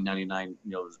 $14.99,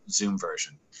 Zoom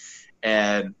version.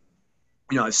 And,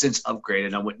 I've since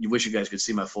upgraded. I wish you guys could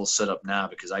see my full setup now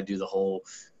because I do the whole,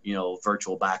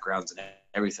 virtual backgrounds and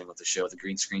everything with the show, the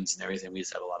green screens and everything. We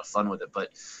just have a lot of fun with it. But,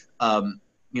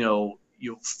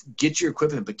 you get your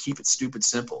equipment, but keep it stupid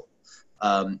simple.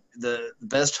 The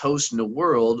best host in the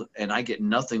world, and I get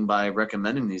nothing by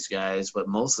recommending these guys, but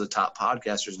most of the top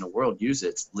podcasters in the world use it.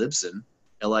 It's Libsyn,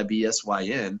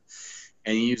 Libsyn.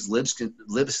 and you use Libsyn,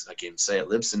 I can't even say it,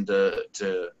 Libsyn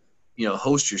to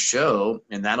host your show,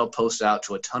 and that'll post out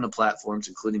to a ton of platforms,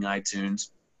 including iTunes.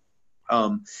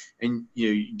 And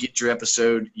you get your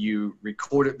episode, you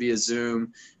record it via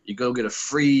Zoom, you go get a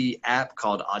free app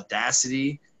called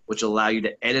Audacity, which will allow you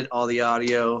to edit all the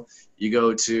audio. You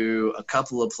go to a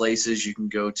couple of places. You can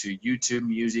go to YouTube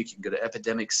Music, you can go to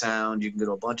Epidemic Sound, you can go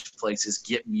to a bunch of places,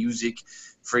 get music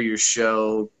for your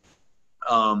show.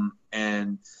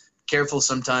 And careful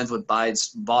sometimes with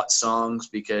bought songs,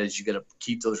 because you got to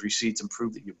keep those receipts and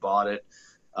prove that you bought it.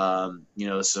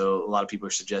 So a lot of people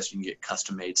are suggesting you can get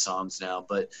custom made songs now,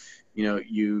 but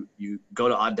you go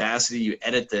to Audacity, you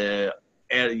edit the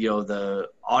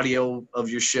audio of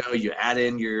your show, you add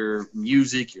in your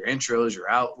music, your intros, your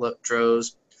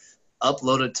outros,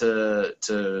 upload it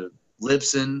to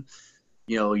Libsyn.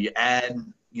 You add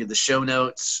the show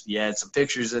notes, you add some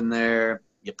pictures in there,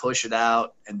 you push it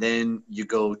out, and then you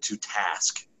go to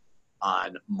task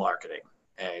on marketing.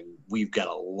 And we've got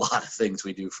a lot of things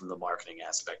we do from the marketing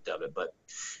aspect of it, but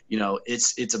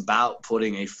it's about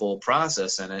putting a full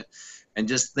process in it. And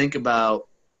just think about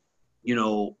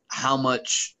how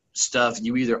much stuff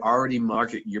you either already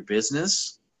market your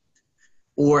business,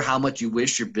 or how much you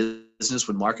wish your business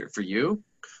would market for you.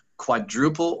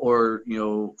 Quadruple or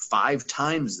 5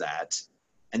 times that,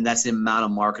 and that's the amount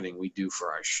of marketing we do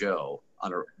for our show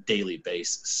on a daily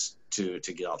basis to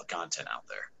get all the content out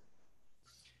there.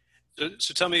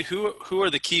 So tell me, who are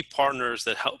the key partners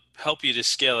that help you to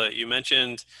scale it? You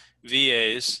mentioned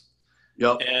VAs.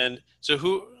 Yep. And so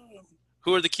who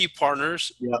are the key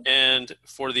partners? Yep. And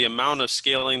for the amount of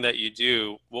scaling that you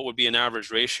do, what would be an average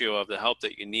ratio of the help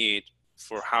that you need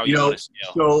for how you want to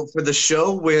scale? So for the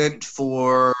show, went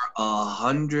for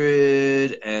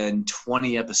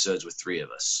 120 episodes with 3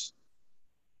 of us.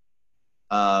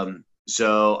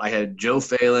 So I had Joe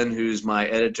Phelan, who's my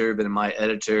editor, been my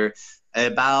editor.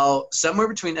 About somewhere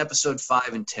between episode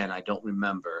 5 and 10, I don't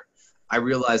remember, I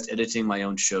realized editing my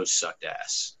own show sucked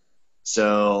ass.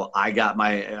 So I got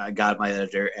my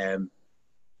editor, and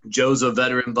Joe's a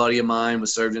veteran buddy of mine,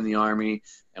 was served in the Army,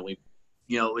 and we,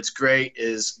 what's great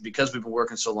is because we've been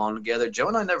working so long together, Joe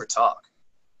and I never talk.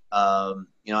 I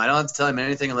don't have to tell him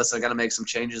anything unless I got to make some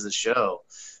changes to the show.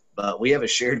 But we have a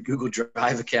shared Google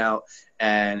Drive account,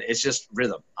 and it's just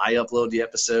rhythm. I upload the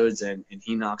episodes, and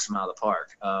he knocks them out of the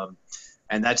park.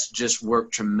 And that's just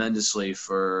worked tremendously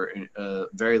for a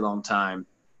very long time.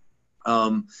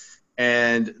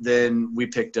 And then we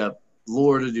picked up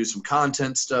Laura to do some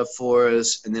content stuff for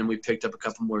us, and then we picked up a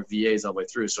couple more VAs all the way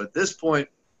through. So at this point,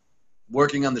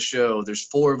 working on the show, there's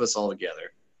 4 of us all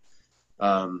together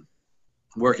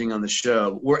working on the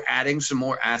show. We're adding some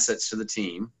more assets to the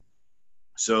team.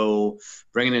 So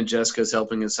bringing in Jessica's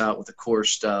helping us out with the core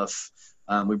stuff.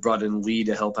 We brought in Lee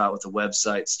to help out with the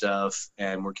website stuff,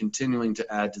 and we're continuing to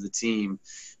add to the team.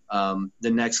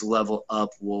 The next level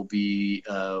up will be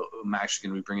I'm actually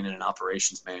going to be bringing in an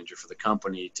operations manager for the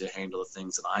company to handle the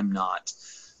things that I'm not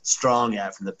strong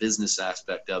at from the business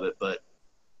aspect of it. But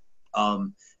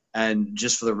and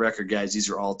just for the record, guys, these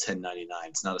are all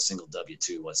 1099s, not a single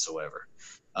W-2 whatsoever.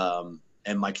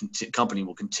 And my company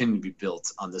will continue to be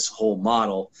built on this whole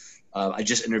model. I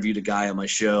just interviewed a guy on my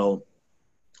show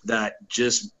that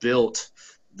just built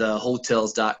the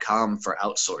hotels.com for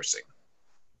outsourcing.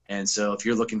 And so if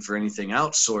you're looking for anything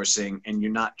outsourcing and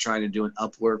you're not trying to do an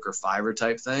Upwork or Fiverr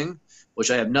type thing,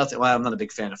 which I have nothing, well, I'm not a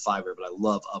big fan of Fiverr, but I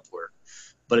love Upwork.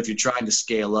 But if you're trying to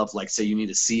scale up, like say you need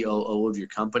a COO of your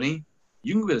company,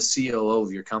 you can get a COO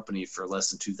of your company for less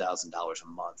than $2,000 a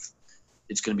month.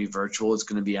 It's going to be virtual. It's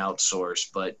going to be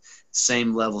outsourced, but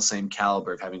same level, same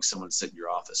caliber of having someone sit in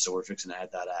your office. So we're fixing to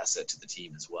add that asset to the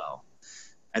team as well.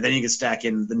 And then you can stack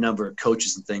in the number of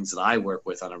coaches and things that I work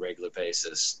with on a regular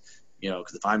basis,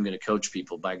 because if I'm going to coach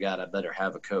people, by God, I better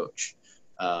have a coach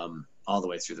all the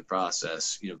way through the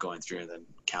process, going through, and then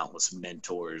countless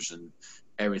mentors and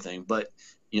everything. But,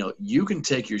 you can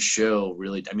take your show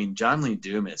really, John Lee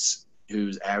Dumas,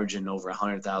 who's averaging over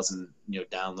 100,000,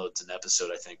 downloads an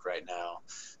episode, I think right now.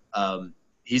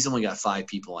 He's only got 5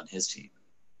 people on his team.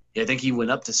 I think he went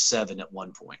up to 7 at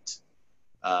one point.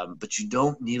 But you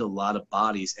don't need a lot of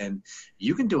bodies, and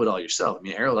you can do it all yourself.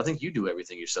 Errol, I think you do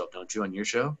everything yourself, don't you, on your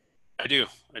show? I do.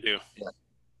 Yeah.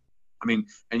 And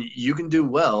you can do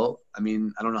well. I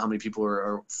don't know how many people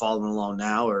are following along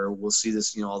now, or we'll see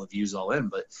this, all the views all in,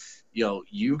 but,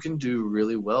 you can do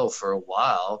really well for a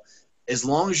while, as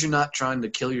long as you're not trying to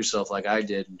kill yourself like I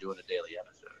did and doing a daily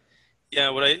episode. Yeah,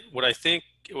 what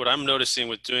I'm noticing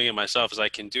with doing it myself is I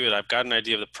can do it. I've got an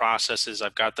idea of the processes.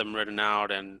 I've got them written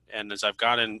out. And as I've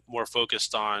gotten more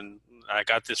focused on, I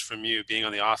got this from you being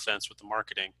on the offense with the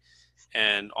marketing.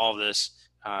 and all of this,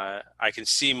 I can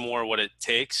see more what it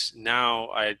takes now.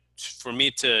 For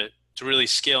me to really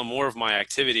scale more of my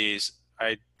activities,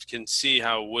 I can see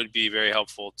how it would be very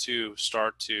helpful to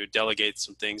start to delegate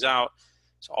some things out.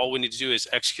 So all we need to do is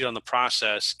execute on the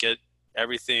process, get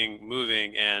everything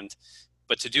moving,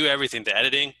 but to do everything, the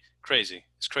editing, crazy.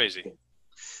 It's crazy.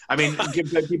 I mean,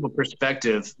 give people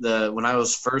perspective. When I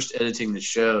was first editing the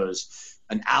shows,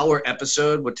 an hour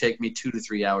episode would take me 2 to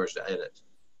 3 hours to edit.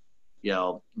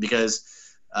 Because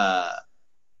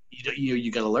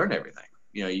you got to learn everything.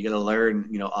 You got to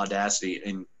learn Audacity,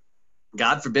 and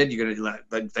God forbid you're gonna.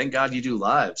 But thank God you do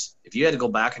lives. If you had to go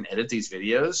back and edit these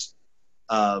videos,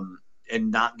 and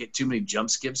not get too many jump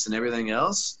skips and everything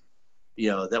else,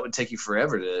 that would take you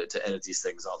forever to edit these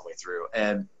things all the way through.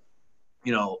 And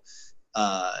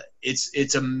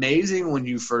it's amazing when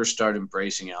you first start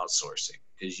embracing outsourcing,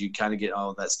 because you kind of get all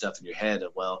of that stuff in your head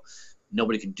of, well,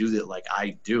 nobody can do that like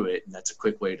I do it, and that's a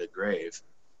quick way to the grave.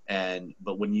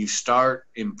 But when you start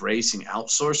embracing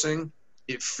outsourcing,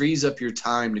 it frees up your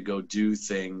time to go do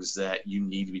things that you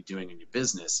need to be doing in your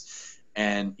business.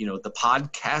 And the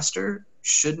podcaster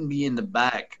shouldn't be in the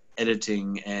back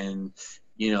editing and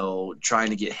trying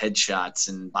to get headshots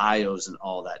and bios and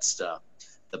all that stuff.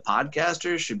 The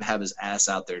podcaster should have his ass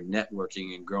out there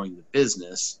networking and growing the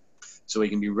business, so he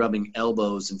can be rubbing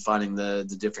elbows and finding the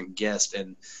different guests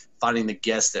and finding the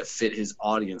guests that fit his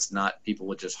audience, not people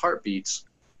with just heartbeats,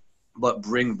 but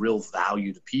bring real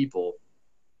value to people.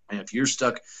 And if you're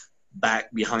stuck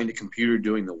back behind a computer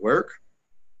doing the work,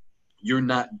 you're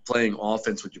not playing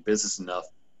offense with your business enough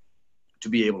to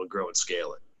be able to grow and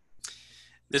scale it.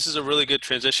 This is a really good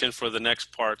transition for the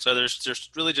next part. So there's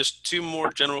really just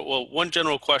one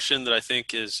general question that I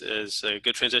think is a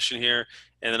good transition here,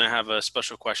 and then I have a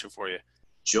special question for you.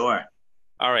 Sure.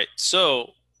 All right.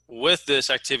 So with this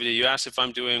activity, you asked if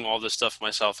I'm doing all this stuff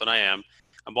myself, and I am.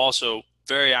 I'm also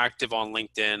very active on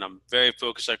LinkedIn. I'm very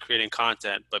focused on creating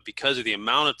content, but because of the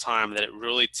amount of time that it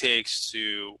really takes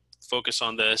to focus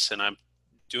on this, and I'm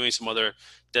doing some other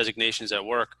designations at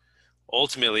work,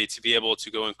 ultimately to be able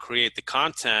to go and create the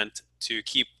content to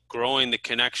keep growing the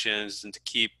connections and to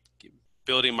keep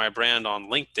building my brand on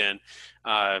LinkedIn,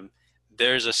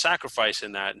 there's a sacrifice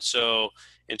in that. And so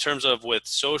in terms of with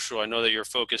social, I know that you're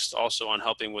focused also on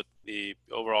helping with the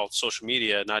overall social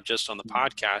media, not just on the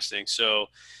podcasting. So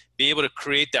be able to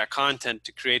create that content,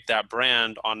 to create that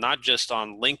brand on not just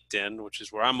on LinkedIn, which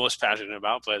is where I'm most passionate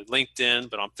about, but LinkedIn,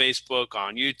 but on Facebook,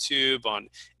 on YouTube, on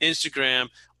Instagram,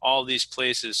 all these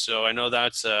places. So I know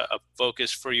that's a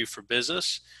focus for you for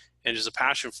business and is a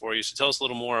passion for you. So tell us a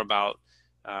little more about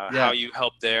how you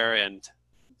help there. And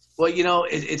well,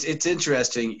 it's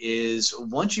interesting is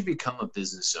once you become a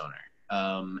business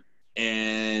owner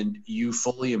and you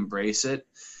fully embrace it,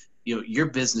 your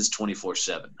business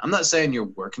 24/7. I'm not saying you're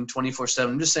working 24/7.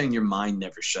 I'm just saying your mind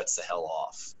never shuts the hell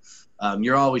off.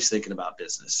 You're always thinking about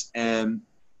business. And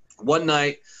one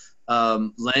night,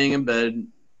 laying in bed,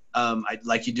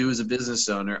 like you do as a business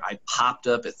owner, I popped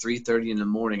up at 3:30 in the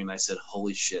morning and I said,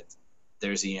 holy shit,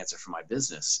 there's the answer for my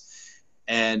business.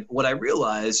 And what I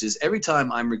realized is every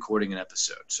time I'm recording an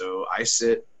episode, so I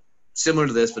sit similar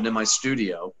to this, but in my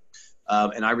studio,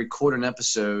 and I record an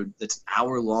episode that's an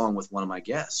hour long with one of my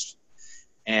guests.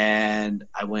 And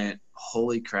I went,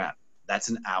 holy crap, that's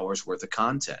an hour's worth of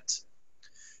content.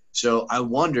 So I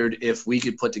wondered if we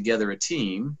could put together a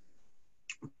team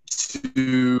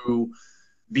to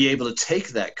be able to take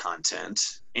that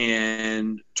content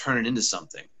and turn it into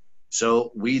something.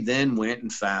 So we then went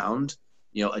and found,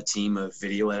 a team of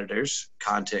video editors,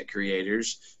 content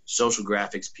creators, social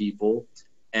graphics people,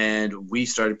 and we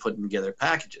started putting together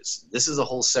packages. This is a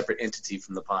whole separate entity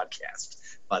from the podcast,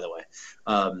 by the way.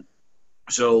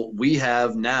 So we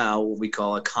have now what we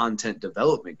call a content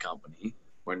development company.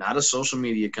 We're not a social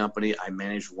media company. I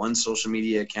manage one social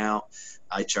media account.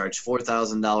 I charge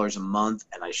 $4,000 a month,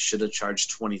 and I should have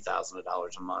charged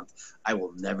 $20,000 a month. I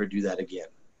will never do that again.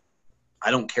 I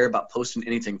don't care about posting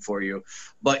anything for you,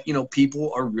 but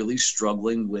people are really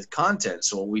struggling with content.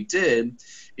 So what we did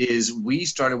is we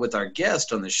started with our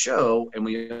guest on the show, and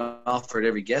we offered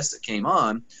every guest that came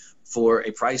on for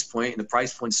a price point, and the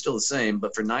price point's still the same,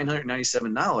 but for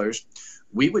 $997,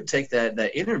 we would take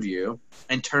that interview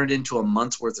and turn it into a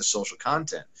month's worth of social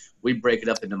content. We break it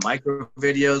up into micro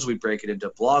videos. We break it into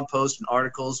blog posts and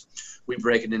articles. We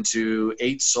break it into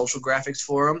 8 social graphics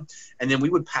for them. And then we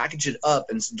would package it up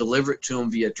and deliver it to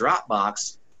them via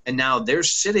Dropbox. And now they're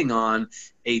sitting on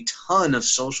a ton of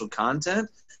social content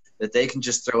that they can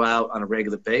just throw out on a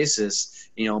regular basis,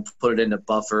 put it into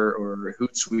Buffer or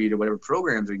Hootsuite or whatever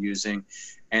program they're using.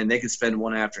 And they could spend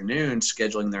one afternoon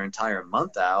scheduling their entire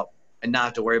month out and not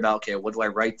have to worry about, okay, what do I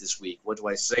write this week? What do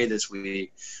I say this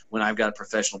week, when I've got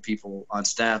professional people on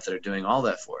staff that are doing all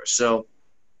that for us. So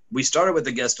we started with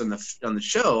the guest on the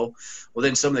show. Well,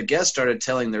 then some of the guests started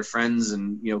telling their friends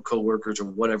and, you know, coworkers or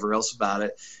whatever else about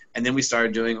it. And then we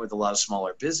started doing it with a lot of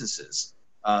smaller businesses.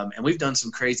 And we've done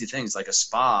some crazy things, like a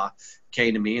spa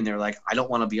came to me and they're like, I don't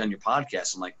want to be on your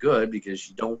podcast. I'm like, good, because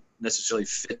you don't necessarily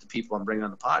fit the people I'm bringing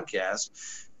on the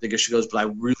podcast. The guy, she goes, but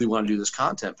I really want to do this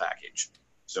content package.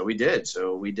 So we did.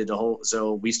 So we did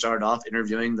so we started off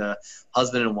interviewing the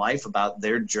husband and wife about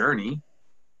their journey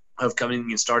of coming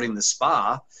and starting the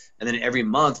spa. And then every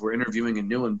month we're interviewing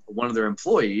one of their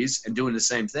employees and doing the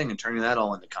same thing and turning that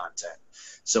all into content.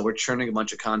 So we're churning a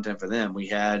bunch of content for them. We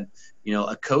had, you know,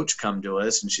 a coach come to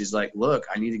us and she's like, look,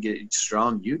 I need to get a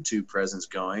strong YouTube presence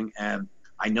going. And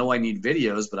I know I need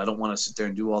videos, but I don't want to sit there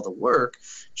and do all the work.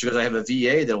 She goes, I have a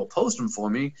VA that will post them for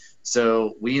me.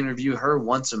 So we interview her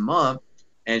once a month,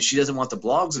 and she doesn't want the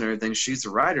blogs and everything. She's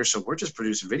the writer. So we're just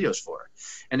producing videos for her.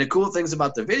 And the cool things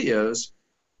about the videos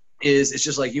is it's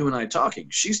just like you and I talking.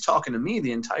 She's talking to me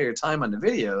the entire time on the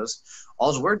videos.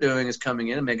 All we're doing is coming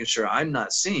in and making sure I'm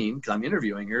not seen, because I'm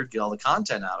interviewing her to get all the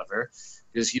content out of her.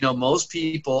 Because, you know, most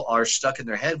people are stuck in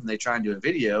their head when they try and do a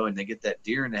video and they get that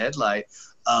deer in the headlight.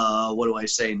 What do I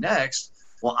say next?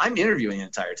 Well, I'm interviewing the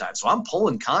entire time. So I'm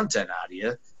pulling content out of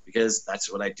you, because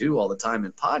that's what I do all the time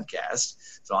in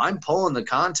podcasts. So I'm pulling the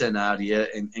content out of you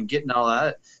and getting all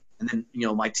that. And then, you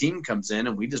know, my team comes in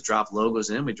and we just drop logos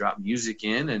in, we drop music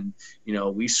in, and, you know,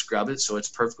 we scrub it so it's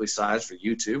perfectly sized for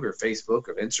YouTube or Facebook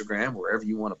or Instagram, wherever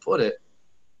you want to put it.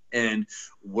 And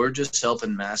we're just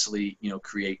helping massively, you know,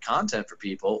 create content for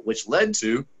people, which led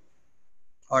to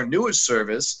our newest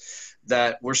service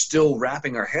that we're still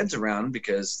wrapping our heads around,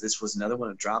 because this was another one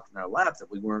that dropped in our lap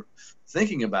that we weren't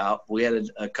thinking about. We had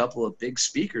a couple of big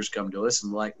speakers come to us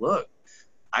and like, look,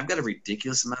 I've got a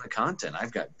ridiculous amount of content.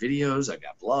 I've got videos, I've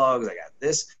got blogs, I got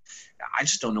this. I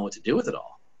just don't know what to do with it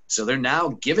all. So they're now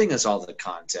giving us all the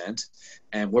content,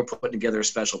 and we're putting together a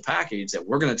special package that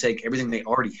we're going to take everything they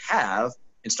already have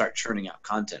and start churning out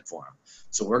content for them.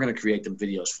 So we're going to create them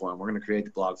videos for them. We're going to create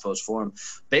the blog posts for them.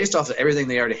 Based off of everything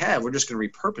they already have, we're just going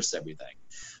to repurpose everything.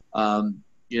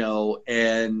 You know,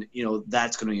 and, you know,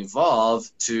 that's going to evolve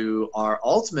to our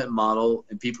ultimate model.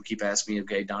 And people keep asking me,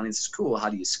 okay, Donnie, this is cool. How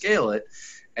do you scale it?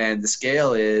 And the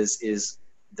scale is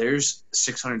there's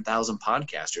 600,000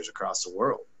 podcasters across the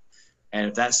world. And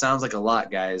if that sounds like a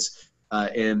lot, guys,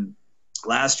 in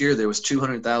last year there was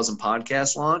 200,000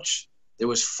 podcasts launched. There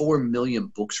was 4 million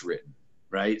books written,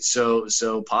 right? So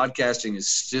podcasting is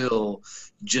still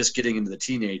just getting into the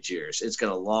teenage years. It's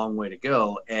got a long way to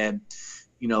go. And,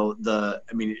 you know,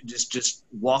 just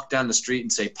walk down the street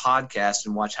and say podcast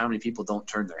and watch how many people don't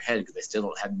turn their head because they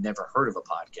still have never heard of a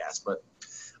podcast. But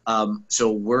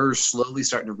so we're slowly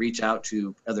starting to reach out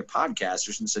to other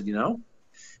podcasters and said, you know,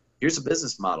 here's a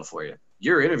business model for you.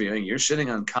 You're interviewing, you're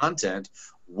sitting on content.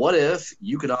 What if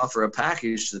you could offer a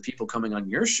package to the people coming on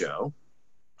your show?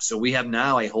 So we have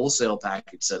now a wholesale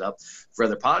package set up for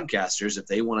other podcasters if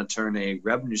they want to turn a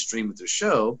revenue stream with their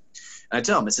show. And I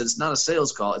tell them, I said, it's not a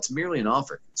sales call. It's merely an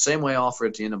offer. Same way I offer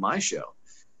at the end of my show.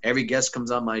 Every guest comes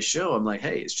on my show. I'm like,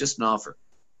 hey, it's just an offer.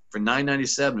 For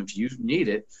 $9.97, if you need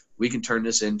it, we can turn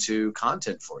this into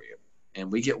content for you.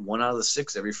 And we get 1 out of the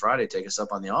 6 every Friday take us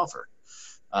up on the offer.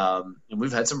 And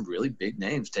we've had some really big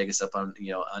names take us up on,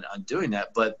 you know, on doing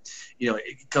that. But, you know,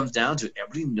 it comes down to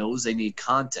everybody knows they need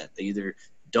content. They either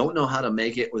don't know how to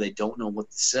make it or they don't know what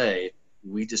to say.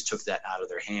 We just took that out of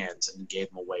their hands and gave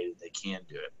them a way that they can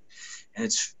do it. And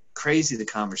it's crazy the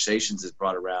conversations it's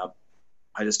brought around.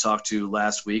 I just talked to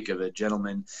last week of a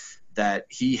gentleman that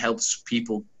he helps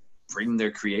people bring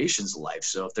their creations to life.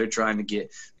 So if they're trying to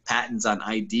get patents on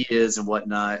ideas and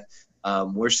whatnot,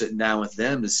 we're sitting down with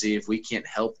them to see if we can't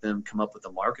help them come up with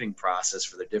a marketing process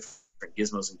for their different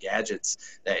gizmos and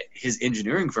gadgets that his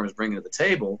engineering firm is bringing to the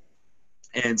table,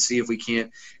 and see if we can't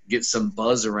get some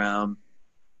buzz around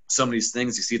some of these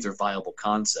things to see if they're viable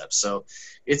concepts. So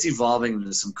it's evolving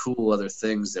into some cool other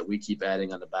things that we keep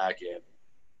adding on the back end.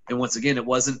 And once again, it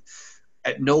wasn't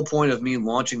at no point of me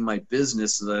launching my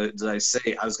business did I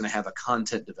say I was going to have a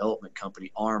content development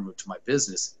company arm to my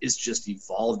business. It's just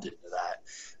evolved into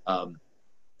that.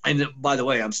 And by the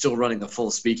way, I'm still running a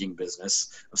full speaking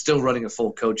business. I'm still running a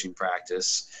full coaching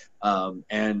practice,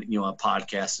 and, you know, a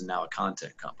podcast and now a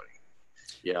content company.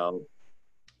 You know,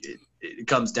 it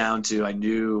comes down to, I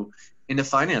knew in the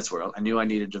finance world, I knew I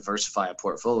needed to diversify a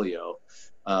portfolio.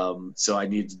 So I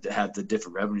needed to have the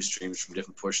different revenue streams from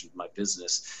different portions of my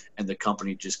business, and the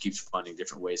company just keeps finding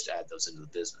different ways to add those into the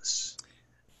business.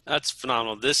 That's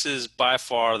phenomenal. This is by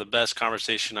far the best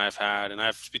conversation I've had, and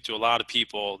I've speak to a lot of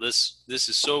people. This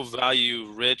is so value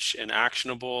rich and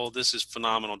actionable. This is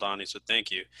phenomenal, Donnie. So thank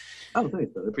you. Oh,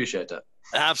 thanks, brother. Appreciate that.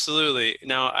 Absolutely.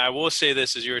 Now, I will say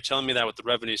this as you were telling me that with the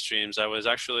revenue streams, I was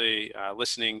actually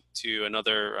listening to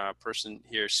another person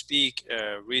here speak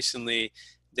recently.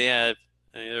 They had,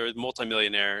 they're a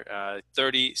multimillionaire,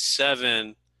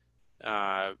 37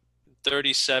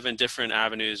 different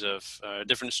avenues of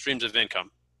different streams of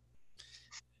income.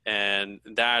 And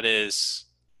that is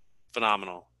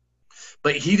phenomenal.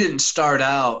 But he didn't start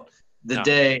out the No.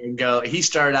 day and go. He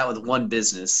started out with one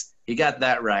business. He got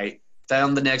that right.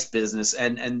 Found the next business,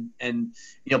 and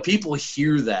people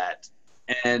hear that,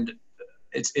 and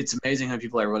it's amazing how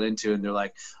people I run into and they're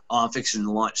like, "Oh, I'm fixing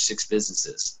to launch 6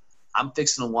 businesses." I'm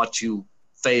fixing to watch you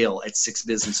fail at 6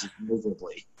 businesses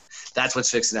miserably. That's what's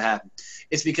fixing to happen.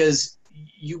 It's because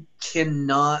you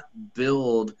cannot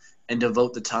build and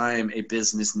devote the time a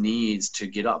business needs to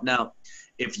get up. Now,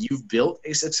 if you've built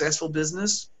a successful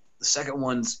business, the second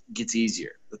one gets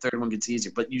easier. The third one gets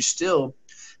easier, but you still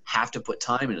have to put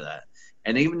time into that.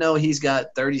 And even though he's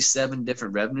got 37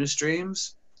 different revenue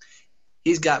streams,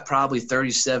 he's got probably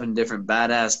 37 different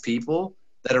badass people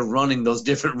that are running those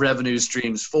different revenue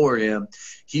streams for him.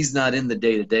 He's not in the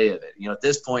day-to-day of it. At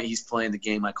this point, he's playing the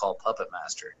game I call Puppet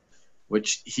Master,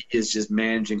 which he is just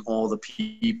managing all the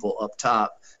people up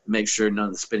top to make sure none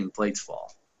of the spinning plates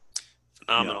fall.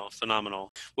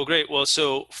 Phenomenal. Well, great. Well,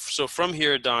 so from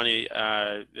here, Donnie,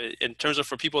 in terms of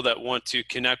for people that want to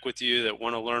connect with you, that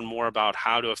want to learn more about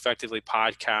how to effectively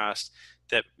podcast,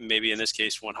 that maybe in this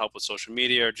case want help with social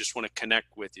media or just want to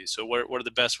connect with you. So what are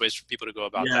the best ways for people to go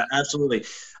about that? Yeah, absolutely.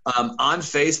 On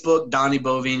Facebook, Donnie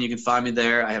Boivin, you can find me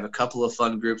there. I have a couple of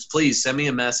fun groups. Please send me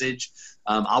a message.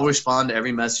 I'll respond to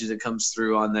every message that comes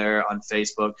through on there on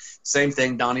Facebook. Same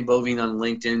thing, Donnie Boivin on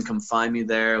LinkedIn. Come find me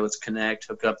there. Let's connect,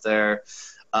 hook up there.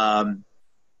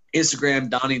 Instagram,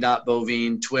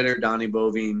 Donnie.Boivin, Twitter, Donnie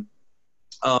Boivin.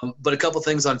 But a couple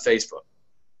things on Facebook.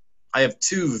 I have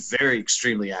 2 very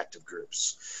extremely active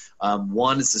groups.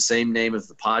 One is the same name as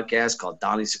the podcast called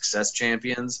Donnie Success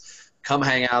Champions. Come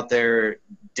hang out there,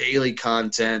 daily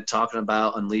content, talking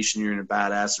about unleashing your inner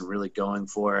badass and really going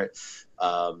for it.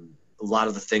 A lot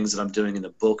of the things that I'm doing in the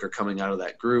book are coming out of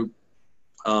that group.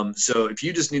 So if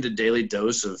you just need a daily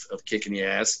dose of kicking the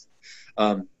ass,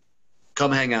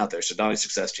 come hang out there. So Donnie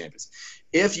Success Champions.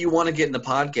 If you want to get in the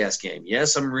podcast game,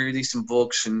 yes, I'm reading some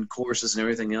books and courses and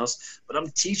everything else, but I'm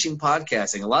teaching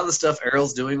podcasting. A lot of the stuff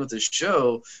Errol's doing with his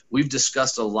show, we've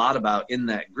discussed a lot about in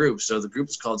that group. So the group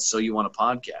is called So You Want a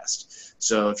Podcast.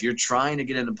 So if you're trying to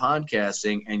get into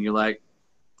podcasting and you're like,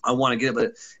 I want to get it,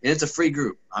 but it's a free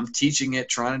group. I'm teaching it,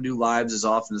 trying to do lives as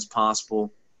often as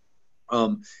possible.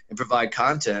 And provide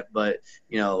content. But,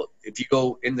 if you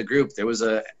go in the group, there was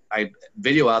a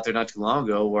video out there not too long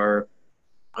ago where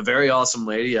a very awesome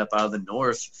lady up out of the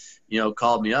north,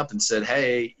 called me up and said,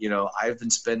 hey, I've been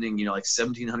spending, like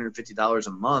 $1,750 a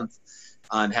month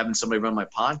on having somebody run my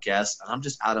podcast. And I'm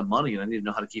just out of money and I need to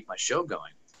know how to keep my show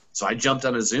going. So I jumped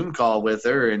on a Zoom call with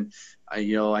her and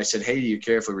I said, hey, do you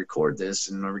care if we record this?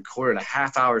 And I recorded a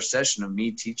half-hour session of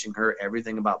me teaching her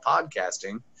everything about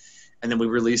podcasting. And then we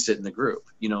released it in the group,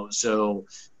 so,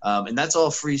 and that's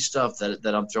all free stuff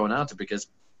that I'm throwing out there because,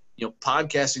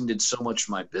 podcasting did so much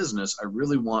for my business. I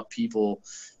really want people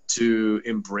to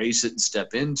embrace it and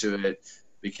step into it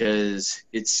because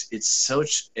it's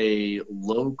such a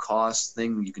low cost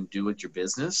thing you can do with your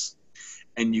business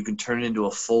and you can turn it into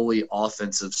a fully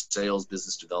offensive sales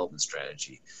business development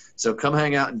strategy. So come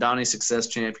hang out in Donnie Success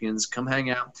Champions. Come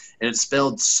hang out. And it's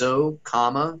spelled so,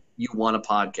 you want a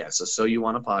podcast. So you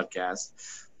want a podcast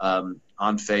on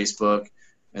Facebook.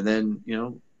 And then,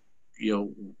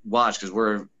 watch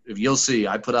because you'll see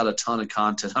I put out a ton of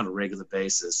content on a regular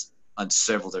basis on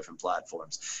several different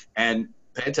platforms. And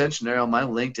pay attention, Errol. My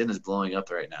LinkedIn is blowing up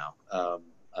right now.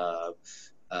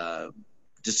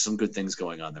 Just some good things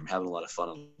going on there. I'm having a lot of fun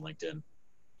on LinkedIn.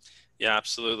 Yeah,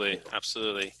 absolutely.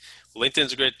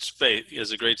 LinkedIn's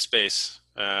a great space.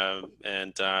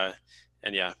 And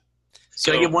yeah.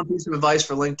 So, can I give one piece of advice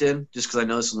for LinkedIn? Just because I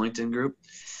know it's a LinkedIn group.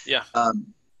 Yeah.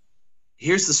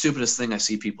 Here's the stupidest thing I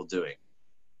see people doing.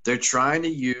 They're trying to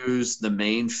use the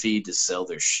main feed to sell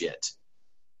their shit.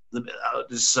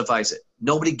 Just suffice it.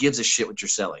 Nobody gives a shit what you're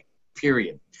selling,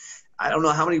 period. I don't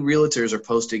know how many realtors are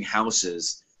posting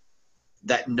houses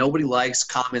that nobody likes,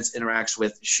 comments, interacts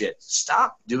with, shit.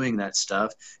 Stop doing that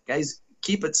stuff. Guys,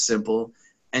 keep it simple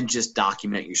and just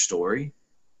document your story.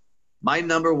 My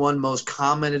number 1 most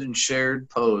commented and shared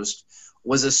post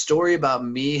was a story about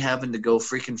me having to go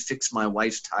freaking fix my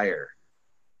wife's tire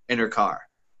in her car,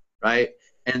 right?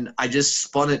 And I just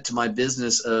spun it to my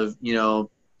business of,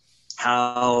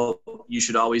 how you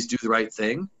should always do the right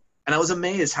thing. And I was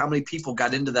amazed how many people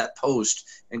got into that post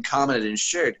and commented and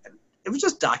shared. And it was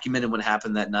just documented what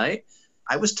happened that night.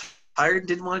 I was tired and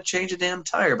didn't want to change a damn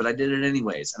tire, but I did it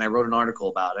anyways. And I wrote an article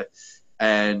about it,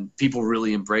 and people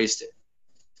really embraced it.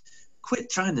 Quit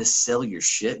trying to sell your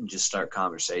shit and just start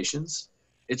conversations.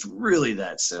 It's really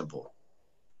that simple.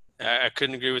 I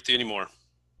couldn't agree with you anymore.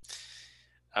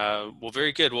 Well,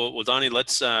 very good. Well, Donnie,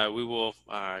 we will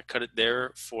cut it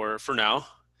there for now.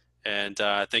 And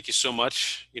thank you so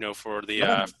much, for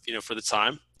the for the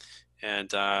time.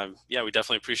 And we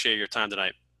definitely appreciate your time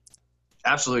tonight.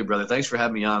 Absolutely, brother. Thanks for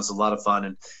having me on. It's a lot of fun.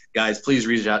 And guys, please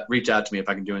reach out to me if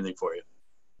I can do anything for you.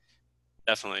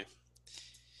 Definitely.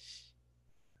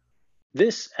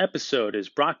 This episode is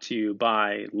brought to you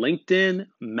by LinkedIn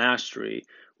Mastery,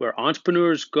 where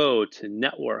entrepreneurs go to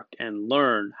network and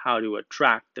learn how to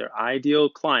attract their ideal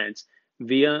clients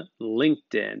via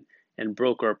LinkedIn and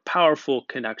broker powerful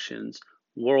connections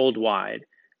worldwide.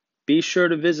 Be sure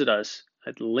to visit us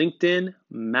at LinkedIn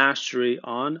Mastery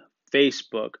on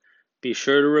Facebook. Be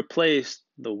sure to replace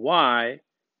the Y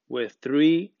with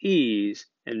 3 E's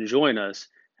and join us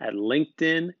at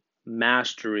LinkedIn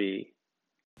Mastery.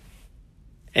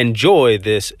 Enjoy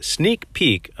this sneak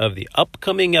peek of the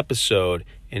upcoming episode,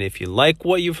 and if you like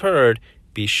what you've heard,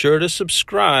 be sure to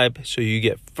subscribe so you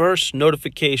get first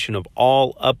notification of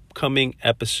all upcoming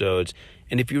episodes.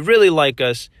 And if you really like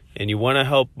us and you want to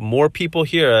help more people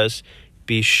hear us,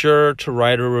 be sure to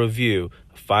write a review,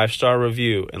 a 5-star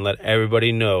review, and let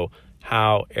everybody know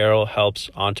how Errol helps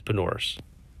entrepreneurs.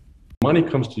 Money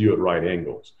comes to you at right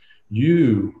angles.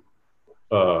 You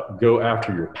go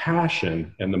after your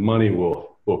passion, and the money will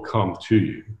come to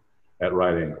you at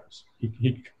right angles.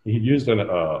 He used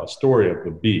a story of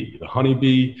the bee. The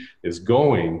honeybee is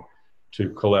going to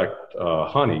collect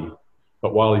honey,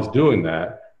 but while he's doing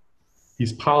that,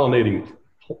 he's pollinating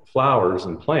flowers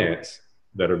and plants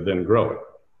that are then growing,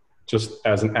 just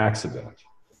as an accident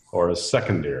or as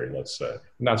secondary, let's say.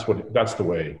 And that's the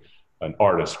way an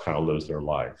artist kind of lives their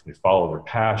life. They follow their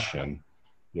passion.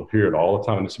 You'll hear it all the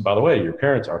time. And so, by the way, our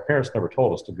parents never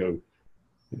told us to go.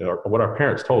 What our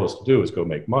parents told us to do is go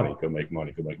make money, go make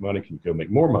money, go make money. Can you go make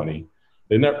more money?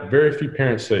 Very few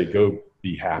parents say, go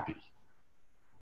be happy.